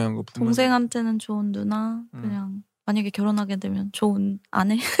부모님. 동생한테는 좋은 누나, 그냥 만약에 결혼하게 되면 좋은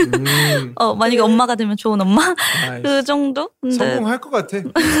아내, 만약에 엄마가 되면 좋은 엄마, 나이스. 그 정도? 근데 성공할 것 같아.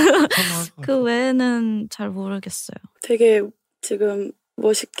 그 외에는 잘 모르겠어요. 되게 지금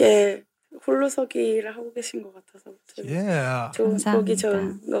멋있게 홀로서기를 하고 계신 것 같아서 좋은 감사합니다. 보기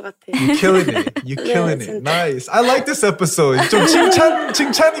좋은 것 같아요. You killing it. You killing it. Nice. I like this episode. 좀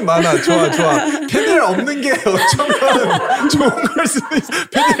칭찬이 많아. 좋아. 팬일 없는 게 어쩌면 좋은 걸 수도 있어.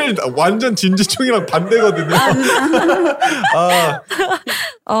 팬일 완전 진지충이랑 반대거든요.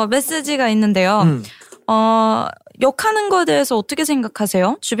 메시지가 있는데요. 욕하는 거에 대해서 어떻게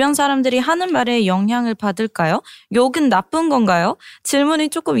생각하세요? 주변 사람들이 하는 말에 영향을 받을까요? 욕은 나쁜 건가요? 질문이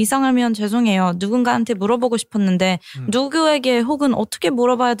조금 이상하면 죄송해요. 누군가한테 물어보고 싶었는데 누구에게 혹은 어떻게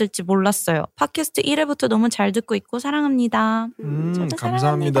물어봐야 될지 몰랐어요. 팟캐스트 1회부터 너무 잘 듣고 있고 사랑합니다. 저도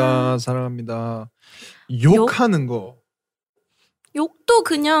감사합니다. 사랑합니다. 욕하는 거. 욕도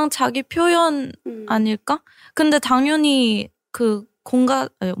그냥 자기 표현 아닐까? 근데 당연히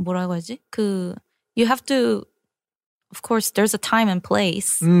뭐라고 하지? you have to Of course, there's a time and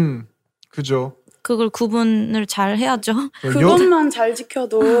place. 그죠. 그걸 구분을 잘 해야죠. 그것만 잘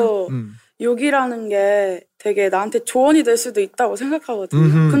지켜도 욕이라는 게 되게 나한테 조언이 될 수도 있다고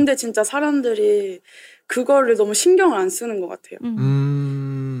생각하거든요. 근데 진짜 사람들이 그거를 너무 신경을 안 쓰는 것 같아요.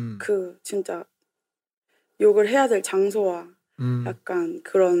 진짜 욕을 해야 될 장소와 약간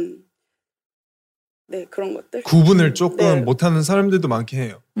그런 것들. 구분을 조금 못하는 사람들도 많긴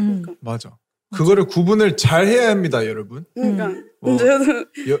해요. 그러니까. 맞아. 그거를 구분을 잘 해야 합니다, 여러분. 그러니까 네.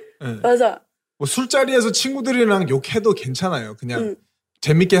 맞아. 뭐 술자리에서 친구들이랑 욕해도 괜찮아요. 그냥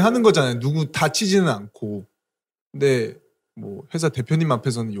재밌게 하는 거잖아요. 누구 다치지는 않고. 근데 뭐 회사 대표님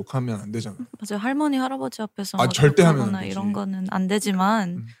앞에서는 욕하면 안 되잖아요. 맞아요. 할머니 할아버지 앞에서 절대 하면 안 되지. 이런 거는 안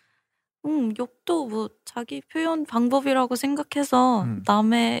되지만 욕도 뭐 자기 표현 방법이라고 생각해서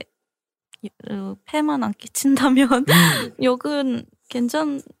남의 폐만 안 끼친다면 욕은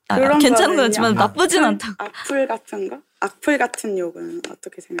괜찮은 거지만 나쁘진 않다고. 악플 같은 거? 악플 같은 욕은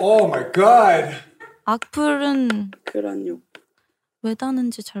어떻게 생각해요? Oh my god. 악플은 그런 욕. 왜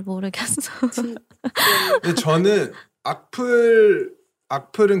다는지 잘 모르겠어. 근데 저는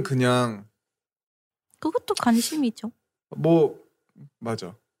악플은 그냥 그것도 관심이죠.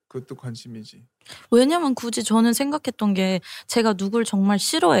 맞아. 그것도 관심이지. 왜냐면 굳이 저는 생각했던 게 제가 누굴 정말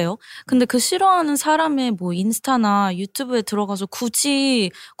싫어해요. 근데 그 싫어하는 사람의 뭐 인스타나 유튜브에 들어가서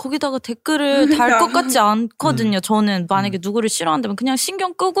굳이 거기다가 댓글을 달 것 같지 않거든요. 저는 만약에 누구를 싫어한다면 그냥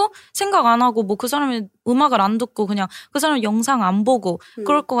신경 끄고 생각 안 하고 뭐 그 사람의 음악을 안 듣고 그냥 그 사람 영상 안 보고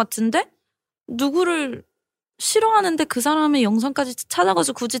그럴 것 같은데 누구를 싫어하는데 그 사람의 영상까지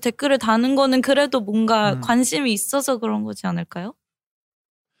찾아가서 굳이 댓글을 다는 거는 그래도 뭔가 관심이 있어서 그런 거지 않을까요?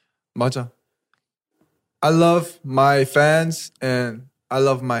 맞아. I love my fans and I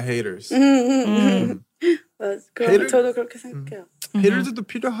love my haters. 저도 그렇게 생각해요. 헤이터들도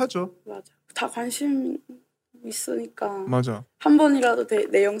필요하죠. 맞아. 다 관심 있으니까. 맞아. 한 번이라도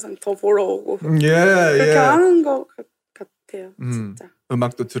내 영상 더 보러 오고. 그렇게 하는 것 같아요. 진짜.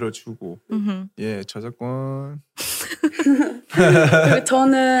 음악도 들어주고. 저작권. 그리고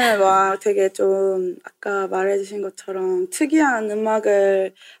저는 막 되게 좀 아까 말해주신 것처럼 특이한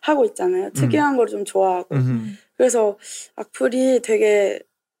음악을 하고 있잖아요. 특이한 걸 좀 좋아하고. 그래서 악플이 되게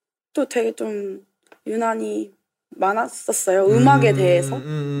좀 유난히 많았었어요. 음악에 대해서.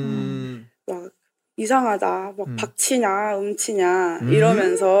 막 이상하다, 막 박치냐, 음치냐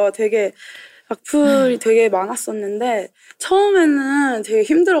이러면서 되게 악플이 되게 많았었는데 처음에는 되게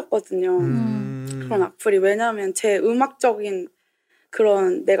힘들었거든요. 그런 악플이. 왜냐하면 제 음악적인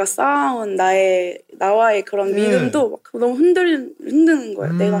그런 내가 쌓아온 나와의 그런 믿음도 막 너무 흔드는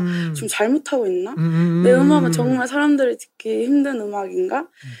거예요. 내가 좀 잘못하고 있나? 내 음악은 정말 사람들이 듣기 힘든 음악인가?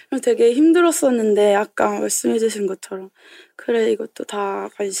 되게 힘들었었는데 아까 말씀해주신 것처럼 그래 이것도 다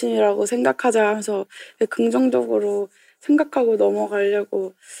관심이라고 생각하자 하면서 긍정적으로 생각하고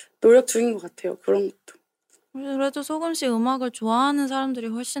넘어가려고 노력 중인 것 같아요. 그런 것도. 그래도 조금씩 음악을 좋아하는 사람들이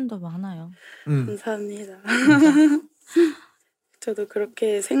훨씬 더 많아요. 감사합니다. 저도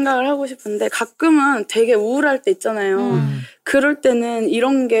그렇게 생각을 하고 싶은데 가끔은 되게 우울할 때 있잖아요. 그럴 때는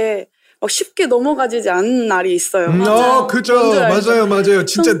이런 게 막 쉽게 넘어가지지 않는 날이 있어요. 그죠. 맞아요.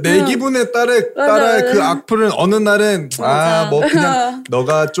 진짜 내 기분에 따라 그 악플은 어느 날은 뭐 그냥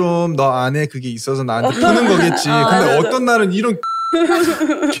너가 좀 너 안에 그게 있어서 나한테 푸는 거겠지. 근데 어떤 날은 이런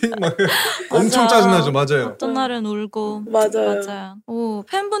엄청 짜증나죠. 맞아요. 어떤 날은 울고. 맞아요. 오,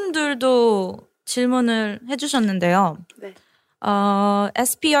 팬분들도 질문을 해주셨는데요. 네.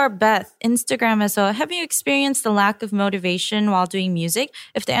 SPR Beth Instagram에서 Have you experienced the lack of motivation while doing music?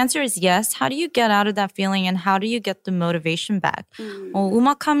 If the answer is yes, how do you get out of that feeling and how do you get the motivation back?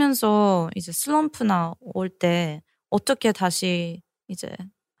 음악하면서 이제 슬럼프나 올 때 어떻게 다시 이제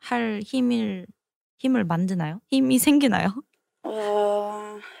할 힘을 만드나요? 힘이 생기나요?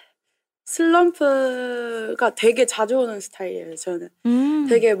 슬럼프가 되게 자주 오는 스타일이에요, 저는.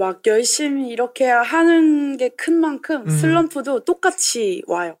 되게 막 열심히 이렇게 하는 게 큰 만큼 슬럼프도 똑같이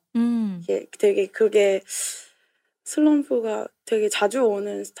와요. 이게 되게 그게 슬럼프가 되게 자주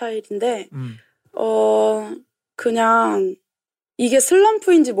오는 스타일인데, 그냥 이게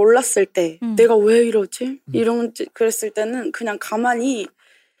슬럼프인지 몰랐을 때, 내가 왜 이러지? 그랬을 때는 그냥 가만히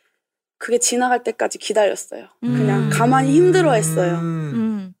그게 지나갈 때까지 기다렸어요. 그냥 가만히 힘들어 했어요.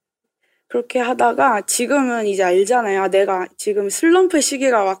 그렇게 하다가 지금은 이제 알잖아요. 내가 지금 슬럼프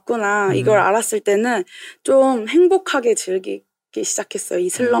시기가 왔구나. 이걸 알았을 때는 좀 행복하게 즐기기 시작했어요. 이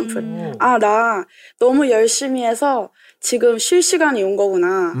슬럼프를. 아, 나 너무 열심히 해서 지금 쉴 시간이 온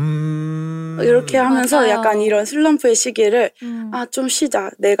거구나. 이렇게 하면서 맞아요. 약간 이런 슬럼프의 시기를 아, 좀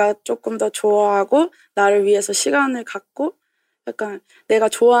쉬자. 내가 조금 더 좋아하고 나를 위해서 시간을 갖고 약간 내가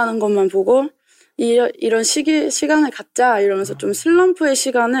좋아하는 것만 보고 이런 시간을 갖자 이러면서 좀 슬럼프의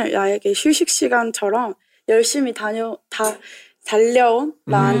시간을 나에게 휴식 시간처럼 열심히 달려온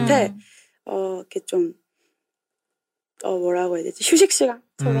나한테 이렇게 좀 뭐라고 해야 되지? 휴식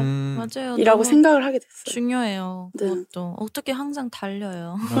시간처럼 맞아요. 이라고 생각을 하게 됐어요. 중요해요. 네. 그것도 어떻게 항상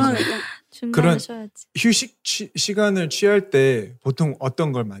달려요. 중간에 그런 쉬어야지. 휴식 시간을 취할 때 보통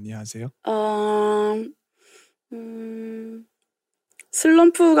어떤 걸 많이 하세요?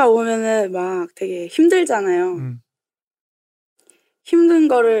 슬럼프가 오면은 막 되게 힘들잖아요. 힘든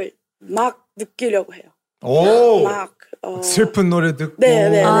거를 막 느끼려고 해요. 오! 막 슬픈 노래 듣고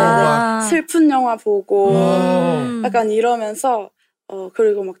네네네. 아. 슬픈 영화 보고 약간 이러면서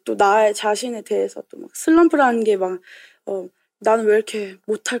그리고 막 또 나의 자신에 대해서 또 막 슬럼프라는 게 막 나는 왜 이렇게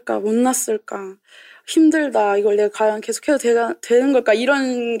못할까 못났을까 힘들다 이걸 내가 과연 계속해도 되는 걸까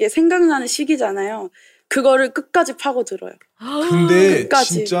이런 게 생각나는 시기잖아요. 그거를 끝까지 파고들어요. 근데 끝까지.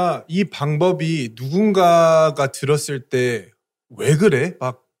 진짜 이 방법이 누군가가 들었을 때 왜 그래?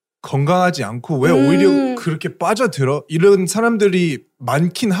 막 건강하지 않고 왜 오히려 그렇게 빠져들어? 이런 사람들이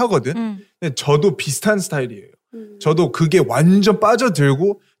많긴 하거든. 근데 저도 비슷한 스타일이에요. 저도 그게 완전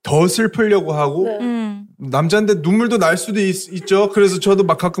빠져들고 더 슬프려고 하고 남자인데 눈물도 날 수도 있죠. 그래서 저도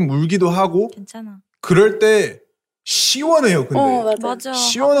막 가끔 울기도 하고 괜찮아. 그럴 때 시원해요. 근데 맞아.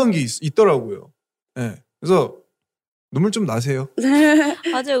 시원한 게 있더라고요. 네. 그래서 눈물 좀 나세요.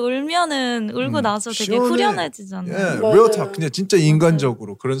 맞아요. 울면은 울고 나서 되게 시원해. 후련해지잖아요. 예, 리얼탑 그냥 진짜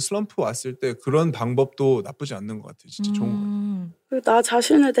인간적으로 그런 슬럼프 왔을 때 그런 방법도 나쁘지 않는 것 같아요. 진짜 좋은 것 같아요. 그리고 나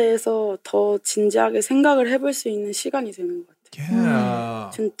자신에 대해서 더 진지하게 생각을 해볼 수 있는 시간이 되는 것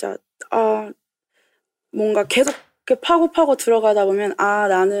같아요. 진짜 뭔가 계속 이렇게 파고 들어가다 보면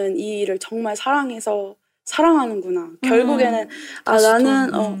나는 이 일을 정말 사랑해서 사랑하는구나. 결국에는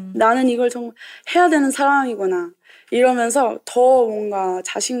나는 이걸 정말 해야 되는 사람이구나. 이러면서 더 뭔가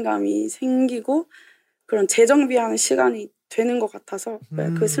자신감이 생기고 그런 재정비하는 시간이 되는 것 같아서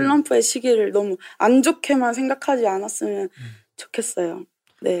그 슬럼프의 시기를 너무 안 좋게만 생각하지 않았으면 좋겠어요.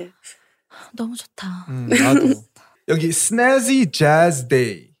 네. 너무 좋다. 나도. 여기 Snazzy Jazz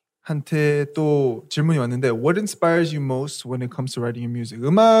Day 한테 또 질문이 왔는데 What inspires you most when it comes to writing your music?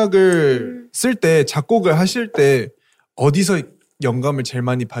 음악을 쓸 때 작곡을 하실 때 어디서 영감을 제일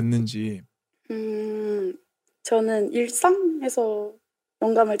많이 받는지. 저는 일상에서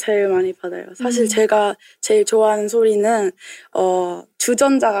영감을 제일 많이 받아요. 사실 제가 제일 좋아하는 소리는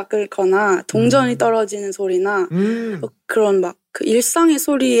주전자가 끓거나 동전이 떨어지는 소리나 그런 막 그 일상의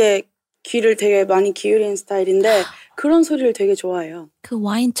소리에 귀를 되게 많이 기울이는 스타일인데 그런 소리를 되게 좋아해요. 그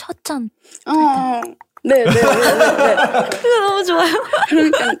와인 첫 잔. 네. 그거 너무 좋아요.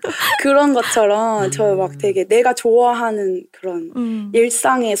 그러니까 그런 것처럼 저 막 되게 내가 좋아하는 그런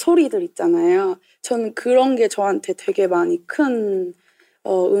일상의 소리들 있잖아요. 저는 그런 게 저한테 되게 많이 큰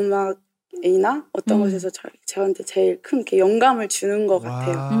음악이나 어떤 것에서 저한테 제일 큰 이렇게 영감을 주는 것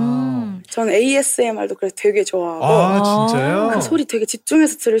같아요. 저는 ASMR도 그래서 되게 좋아하고 진짜요? 그 소리 되게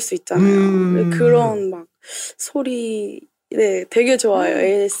집중해서 들을 수 있잖아요. 그런 막 소리 되게 좋아요.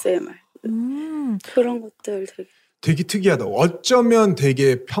 ASMR. 그런 것들 되게 특이하다. 어쩌면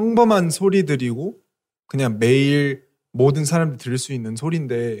되게 평범한 소리들이고 그냥 매일 모든 사람들이 들을 수 있는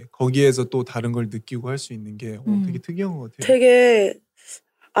소리인데 거기에서 또 다른 걸 느끼고 할 수 있는 게 되게 특이한 것 같아요. 되게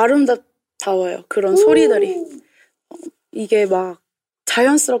아름다워요. 그런 소리들이. 이게 막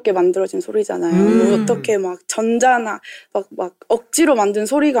자연스럽게 만들어진 소리잖아요. 어떻게 막 전자나 막 억지로 만든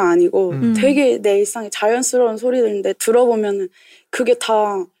소리가 아니고 되게 내 일상에 자연스러운 소리들인데 들어보면은 그게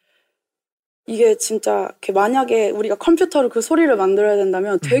다 이게 진짜 만약에 우리가 컴퓨터로 그 소리를 만들어야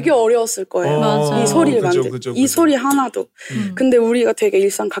된다면 되게 어려웠을 거예요. 맞아요. 이 소리를 만들 이 소리 하나도. 근데 우리가 되게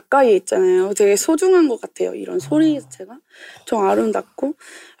일상 가까이에 있잖아요. 되게 소중한 것 같아요. 이런 소리 자체가 좀 아름답고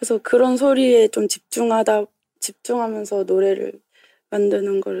그래서 그런 소리에 좀 집중하면서 노래를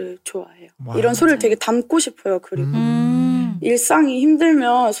만드는 거를 좋아해요. 와. 이런 소리를 되게 담고 싶어요. 그리고 일상이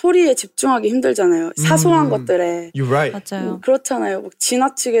힘들면 소리에 집중하기 힘들잖아요. 사소한 것들에. You're right. 맞아요. 그렇잖아요. 막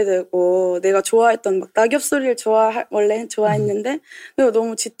지나치게 되고 내가 좋아했던 막 낙엽 소리를 원래 좋아했는데 내가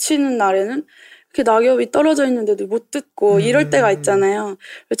너무 지치는 날에는 이렇게 낙엽이 떨어져 있는데도 못 듣고 이럴 때가 있잖아요.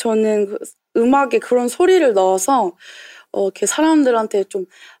 그래서 저는 그 음악에 그런 소리를 넣어서 이렇게 사람들한테 좀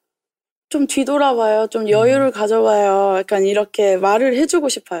뒤돌아봐요. 좀 여유를 가져봐요. 약간 이렇게 말을 해주고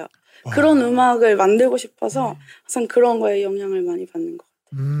싶어요. 그런 음악을 만들고 싶어서 항상 그런 거에 영향을 많이 받는 것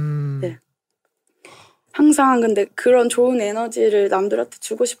같아요. 네. 항상 근데 그런 좋은 에너지를 남들한테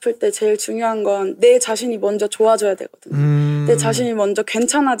주고 싶을 때 제일 중요한 건 내 자신이 먼저 좋아져야 되거든요. 내 자신이 먼저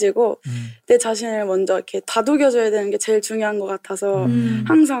괜찮아지고 내 자신을 먼저 이렇게 다독여줘야 되는 게 제일 중요한 것 같아서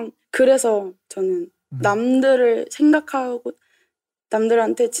항상 그래서 저는 남들을 생각하고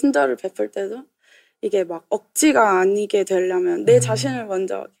남들한테 친절을 베풀 때도 이게 막 억지가 아니게 되려면 내 자신을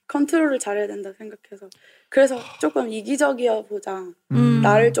먼저 컨트롤을 잘해야 된다 생각해서 그래서 조금 이기적이어 보자.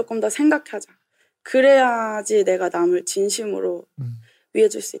 나를 조금 더 생각하자. 그래야지 내가 남을 진심으로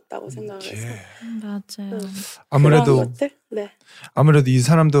위해줄 수 있다고 생각을 해서 맞아요. 아무래도 네. 아무래도 이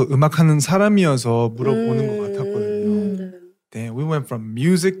사람도 음악하는 사람이어서 물어보는 것 같았거든요. 네, we went from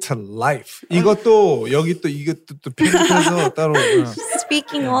music to life. 이것도 여기 또 이것도 또 편집해서 따로.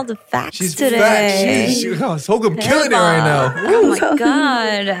 Speaking all the facts She's today. fat. She's 소금 killing it right now. Oh my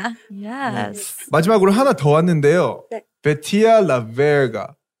god. Yes. 마지막으로 하나 더 왔는데요. 네. Betia La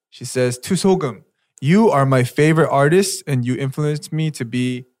Verga. She says to 소금, you are my favorite artist and you influenced me to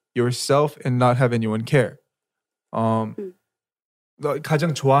be yourself and not have anyone care.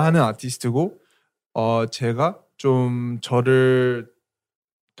 가장 좋아하는 아티스트고 제가 좀 저를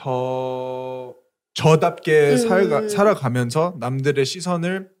더 저답게 살아가면서 남들의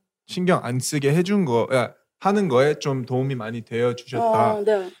시선을 신경 안 쓰게 해준 하는 거에 좀 도움이 많이 되어 주셨다.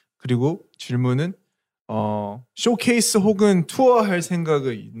 네. 그리고 질문은 쇼케이스 혹은 투어 할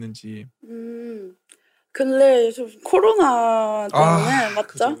생각이 있는지. 근래 좀 코로나 때문에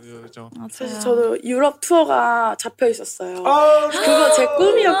맞죠? 그죠. 사실 저도 유럽 투어가 잡혀 있었어요. 그거 제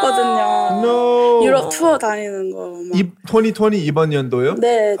꿈이었거든요. No. 유럽 투어 다니는 거. 2020 이번 연도요?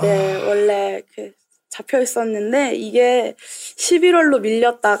 네. 원래 잡혀 있었는데 이게 11월로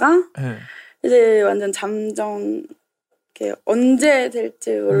밀렸다가 네. 이제 완전 잠정 언제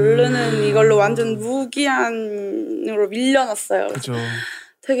될지 모르는 이걸로 완전 무기한으로 밀려났어요. 그죠.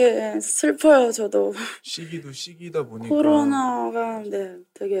 되게 슬퍼요, 저도. 시기다 보니까. 코로나가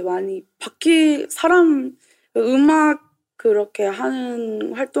되게 많이 음악 그렇게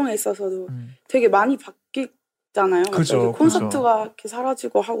하는 활동에 있어서도 되게 많이 바뀌잖아요. 그죠, 콘서트가 이렇게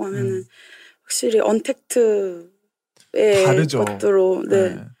사라지고 하고 하면은 확실히 언택트의 다르죠. 것들로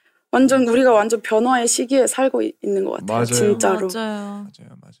우리가 완전 변화의 시기에 살고 있는 것 같아요. 맞아요. 진짜로. 맞아요.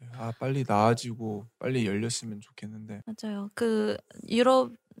 빨리 나아지고 빨리 열렸으면 좋겠는데. 맞아요.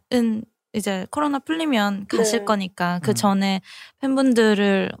 유럽은 이제 코로나 풀리면 가실 거니까 그 전에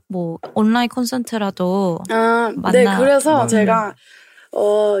팬분들을 뭐 온라인 콘서트라도 네, 그래서 제가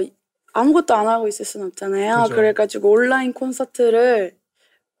아무것도 안 하고 있을 순 없잖아요. 그죠. 그래가지고 온라인 콘서트를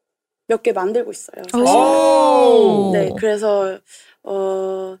몇 개 만들고 있어요. 사실. 네, 그래서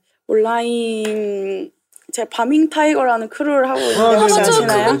온라인 제 바밍 타이거라는 크루를 하고 있는데 혹시 저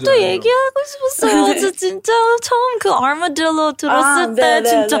아시나요? 그것도 얘기하고 싶었어요. 저 진짜 처음 그 아르마딜로 들었을 때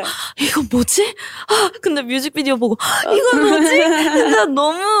진짜 이거 뭐지? 근데 뮤직비디오 보고 이거 뭐지? 진짜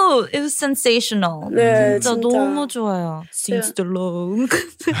너무 it was sensational. 네, 진짜 너무 좋아요. Seems the love.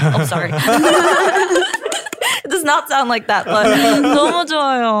 I'm sorry. It does not sound like that, but 너무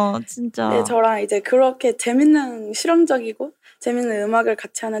좋아요. 진짜. 네, 저랑 이제 그렇게 재밌는 실험적이고 재밌는 음악을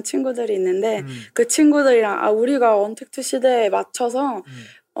같이 하는 친구들이 있는데 그 친구들이랑 우리가 언택트 시대에 맞춰서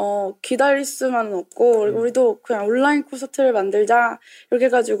기다릴 수만은 없고 우리도 그냥 온라인 콘서트를 만들자 이렇게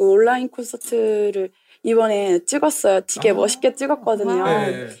해가지고 온라인 콘서트를 이번에 찍었어요. 되게 멋있게 찍었거든요.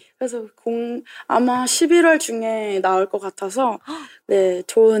 네. 그래서 아마 11월 중에 나올 것 같아서 네,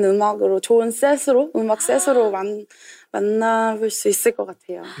 좋은 음악으로 좋은 음악 셋으로 만나볼 수 있을 것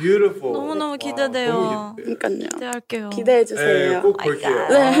같아요. Beautiful. 너무너무 기대돼요. 그러니까요. 기대할게요. 기대해주세요. 네, 꼭 볼게요.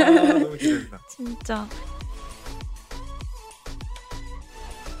 네. 너무 기대된다. 진짜.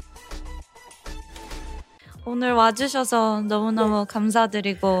 오늘 와주셔서 너무너무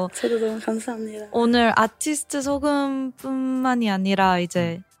감사드리고 저도 너무 감사합니다. 오늘 아티스트 소금뿐만이 아니라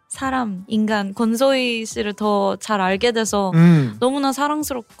이제 사람, 인간, 권소희 씨를 더 잘 알게 돼서 너무나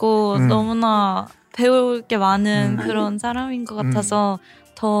사랑스럽고 너무나 배울 게 많은 그런 사람인 것 같아서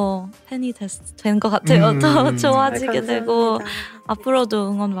더 팬이 된 것 같아요. 더 좋아지게 되고 앞으로도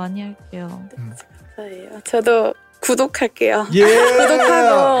응원 많이 할게요. 감사해요. 저도 구독할게요. 예.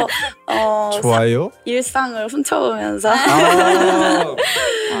 구독하고 좋아요. 일상을 훔쳐보면서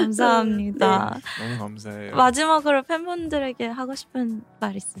감사합니다. 네. 너무 감사해요. 마지막으로 팬분들에게 하고 싶은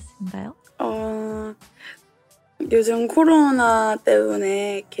말 있으신가요? 요즘 코로나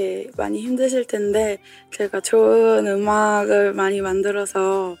때문에 이렇게 많이 힘드실 텐데 제가 좋은 음악을 많이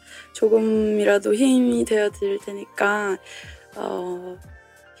만들어서 조금이라도 힘이 되어 드릴 테니까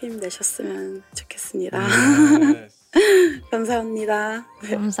힘내셨으면 좋겠습니다. 감사합니다.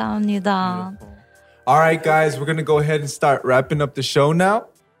 감사합니다. All right, guys, we're going to go ahead and start wrapping up the show now.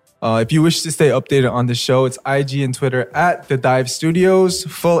 If you wish to stay updated on the show, it's IG and Twitter at The Dive Studios.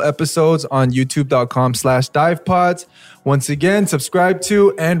 Full episodes on youtube.com/divepods. Once again, subscribe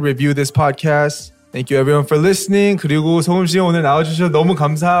to and review this podcast. Thank you everyone for listening. 그리고 소금 씨 오늘 나와주셔서 너무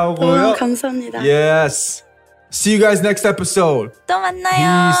감사하고요. 감사합니다. Yes. See you guys next episode. 또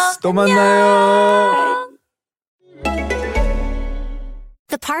만나요. Peace. 또 만나요.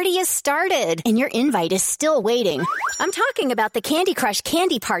 The party has started, and your invite is still waiting. I'm talking about the Candy Crush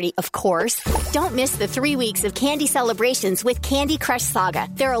Candy Party, of course. Don't miss the 3 weeks of candy celebrations with Candy Crush Saga.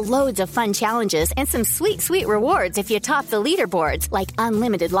 There are loads of fun challenges and some sweet, sweet rewards if you top the leaderboards, like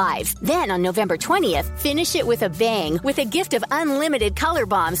unlimited lives. Then on November 20th, finish it with a bang with a gift of unlimited color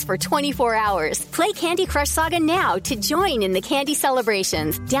bombs for 24 hours. Play Candy Crush Saga now to join in the candy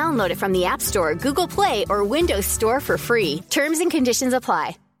celebrations. Download it from the App Store, Google Play, or Windows Store for free. Terms and conditions apply.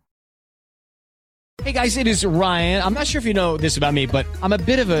 Hey guys, it is Ryan. I'm not sure if you know this about me, but I'm a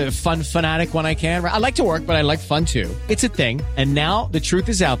bit of a fun fanatic when I can. I like to work, but I like fun too. It's a thing. And now the truth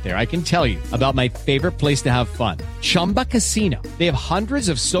is out there. I can tell you about my favorite place to have fun. Chumba Casino. They have hundreds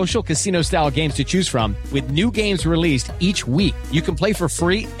of social casino style games to choose from with new games released each week. You can play for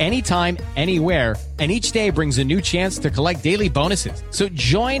free anytime, anywhere. And each day brings a new chance to collect daily bonuses. So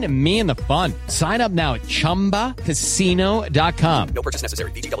join me in the fun. Sign up now at ChumbaCasino.com. No purchase necessary.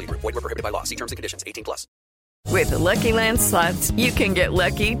 VGW Group. Void where prohibited by law. See terms and conditions. 18+. With the Lucky Land Slots, you can get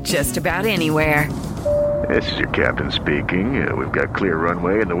lucky just about anywhere. This is your captain speaking. We've got clear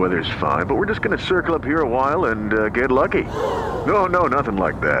runway and the weather's fine, but we're just going to circle up here a while and get lucky. No, nothing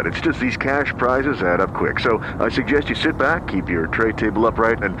like that. It's just these cash prizes add up quick. So I suggest you sit back, keep your tray table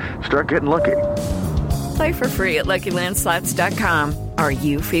upright, and start getting lucky. Play for free at LuckyLandSlots.com. Are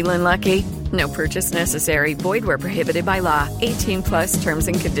you feeling lucky? No purchase necessary. Void where prohibited by law. 18+ terms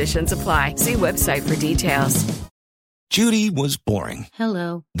and conditions apply. See website for details. Judy was boring.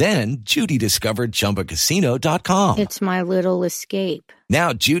 Hello. Then Judy discovered ChumbaCasino.com. It's my little escape.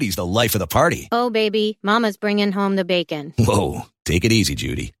 Now Judy's the life of the party. Oh, baby, mama's bringing home the bacon. Whoa, take it easy,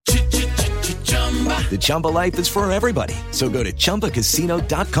 Judy. The Chumba life is for everybody. So go to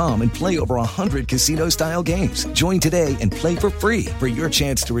ChumbaCasino.com and play over 100 casino-style games. Join today and play for free for your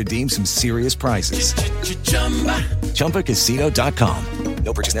chance to redeem some serious prizes. ChumbaCasino.com.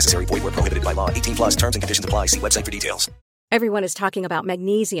 No purchase necessary. Void where prohibited by law. 18+ terms and conditions apply. See website for details. Everyone is talking about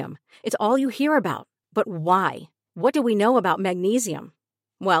magnesium. It's all you hear about. But why? What do we know about magnesium?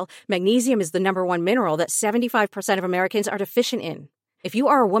 Well, magnesium is the #1 mineral that 75% of Americans are deficient in. If you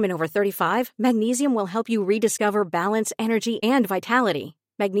are a woman over 35, magnesium will help you rediscover balance, energy, and vitality.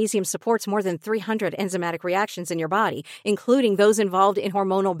 Magnesium supports more than 300 enzymatic reactions in your body, including those involved in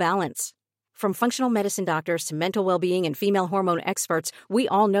hormonal balance. From functional medicine doctors to mental well-being and female hormone experts, we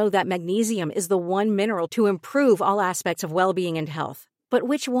all know that magnesium is the one mineral to improve all aspects of well-being and health. But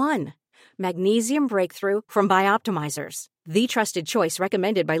which one? Magnesium Breakthrough from Bioptimizers, the trusted choice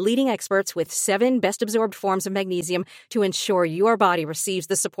recommended by leading experts with 7 best-absorbed forms of magnesium to ensure your body receives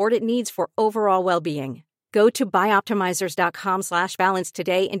the support it needs for overall well-being. Go to bioptimizers.com/balance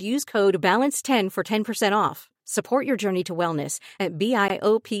today and use code BALANCE10 for 10% off. Support your journey to wellness at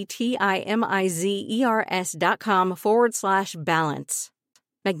bioptimizers.com/balance.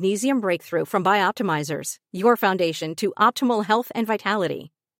 Magnesium Breakthrough from Bioptimizers, your foundation to optimal health and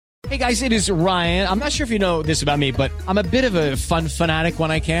vitality. Hey guys, it is Ryan. I'm not sure if you know this about me, but I'm a bit of a fun fanatic when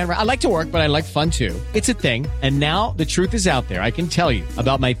I can. I like to work, but I like fun too. It's a thing. And now the truth is out there. I can tell you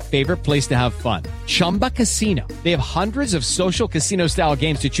about my favorite place to have fun. Chumba Casino. They have hundreds of social casino style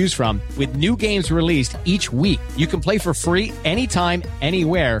games to choose from with new games released each week. You can play for free anytime,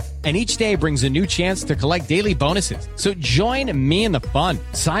 anywhere. And each day brings a new chance to collect daily bonuses. So join me in the fun.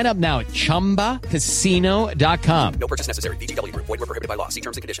 Sign up now at ChumbaCasino.com. No purchase necessary. VGW Group. Void where prohibited by law. See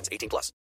terms and conditions. 18+.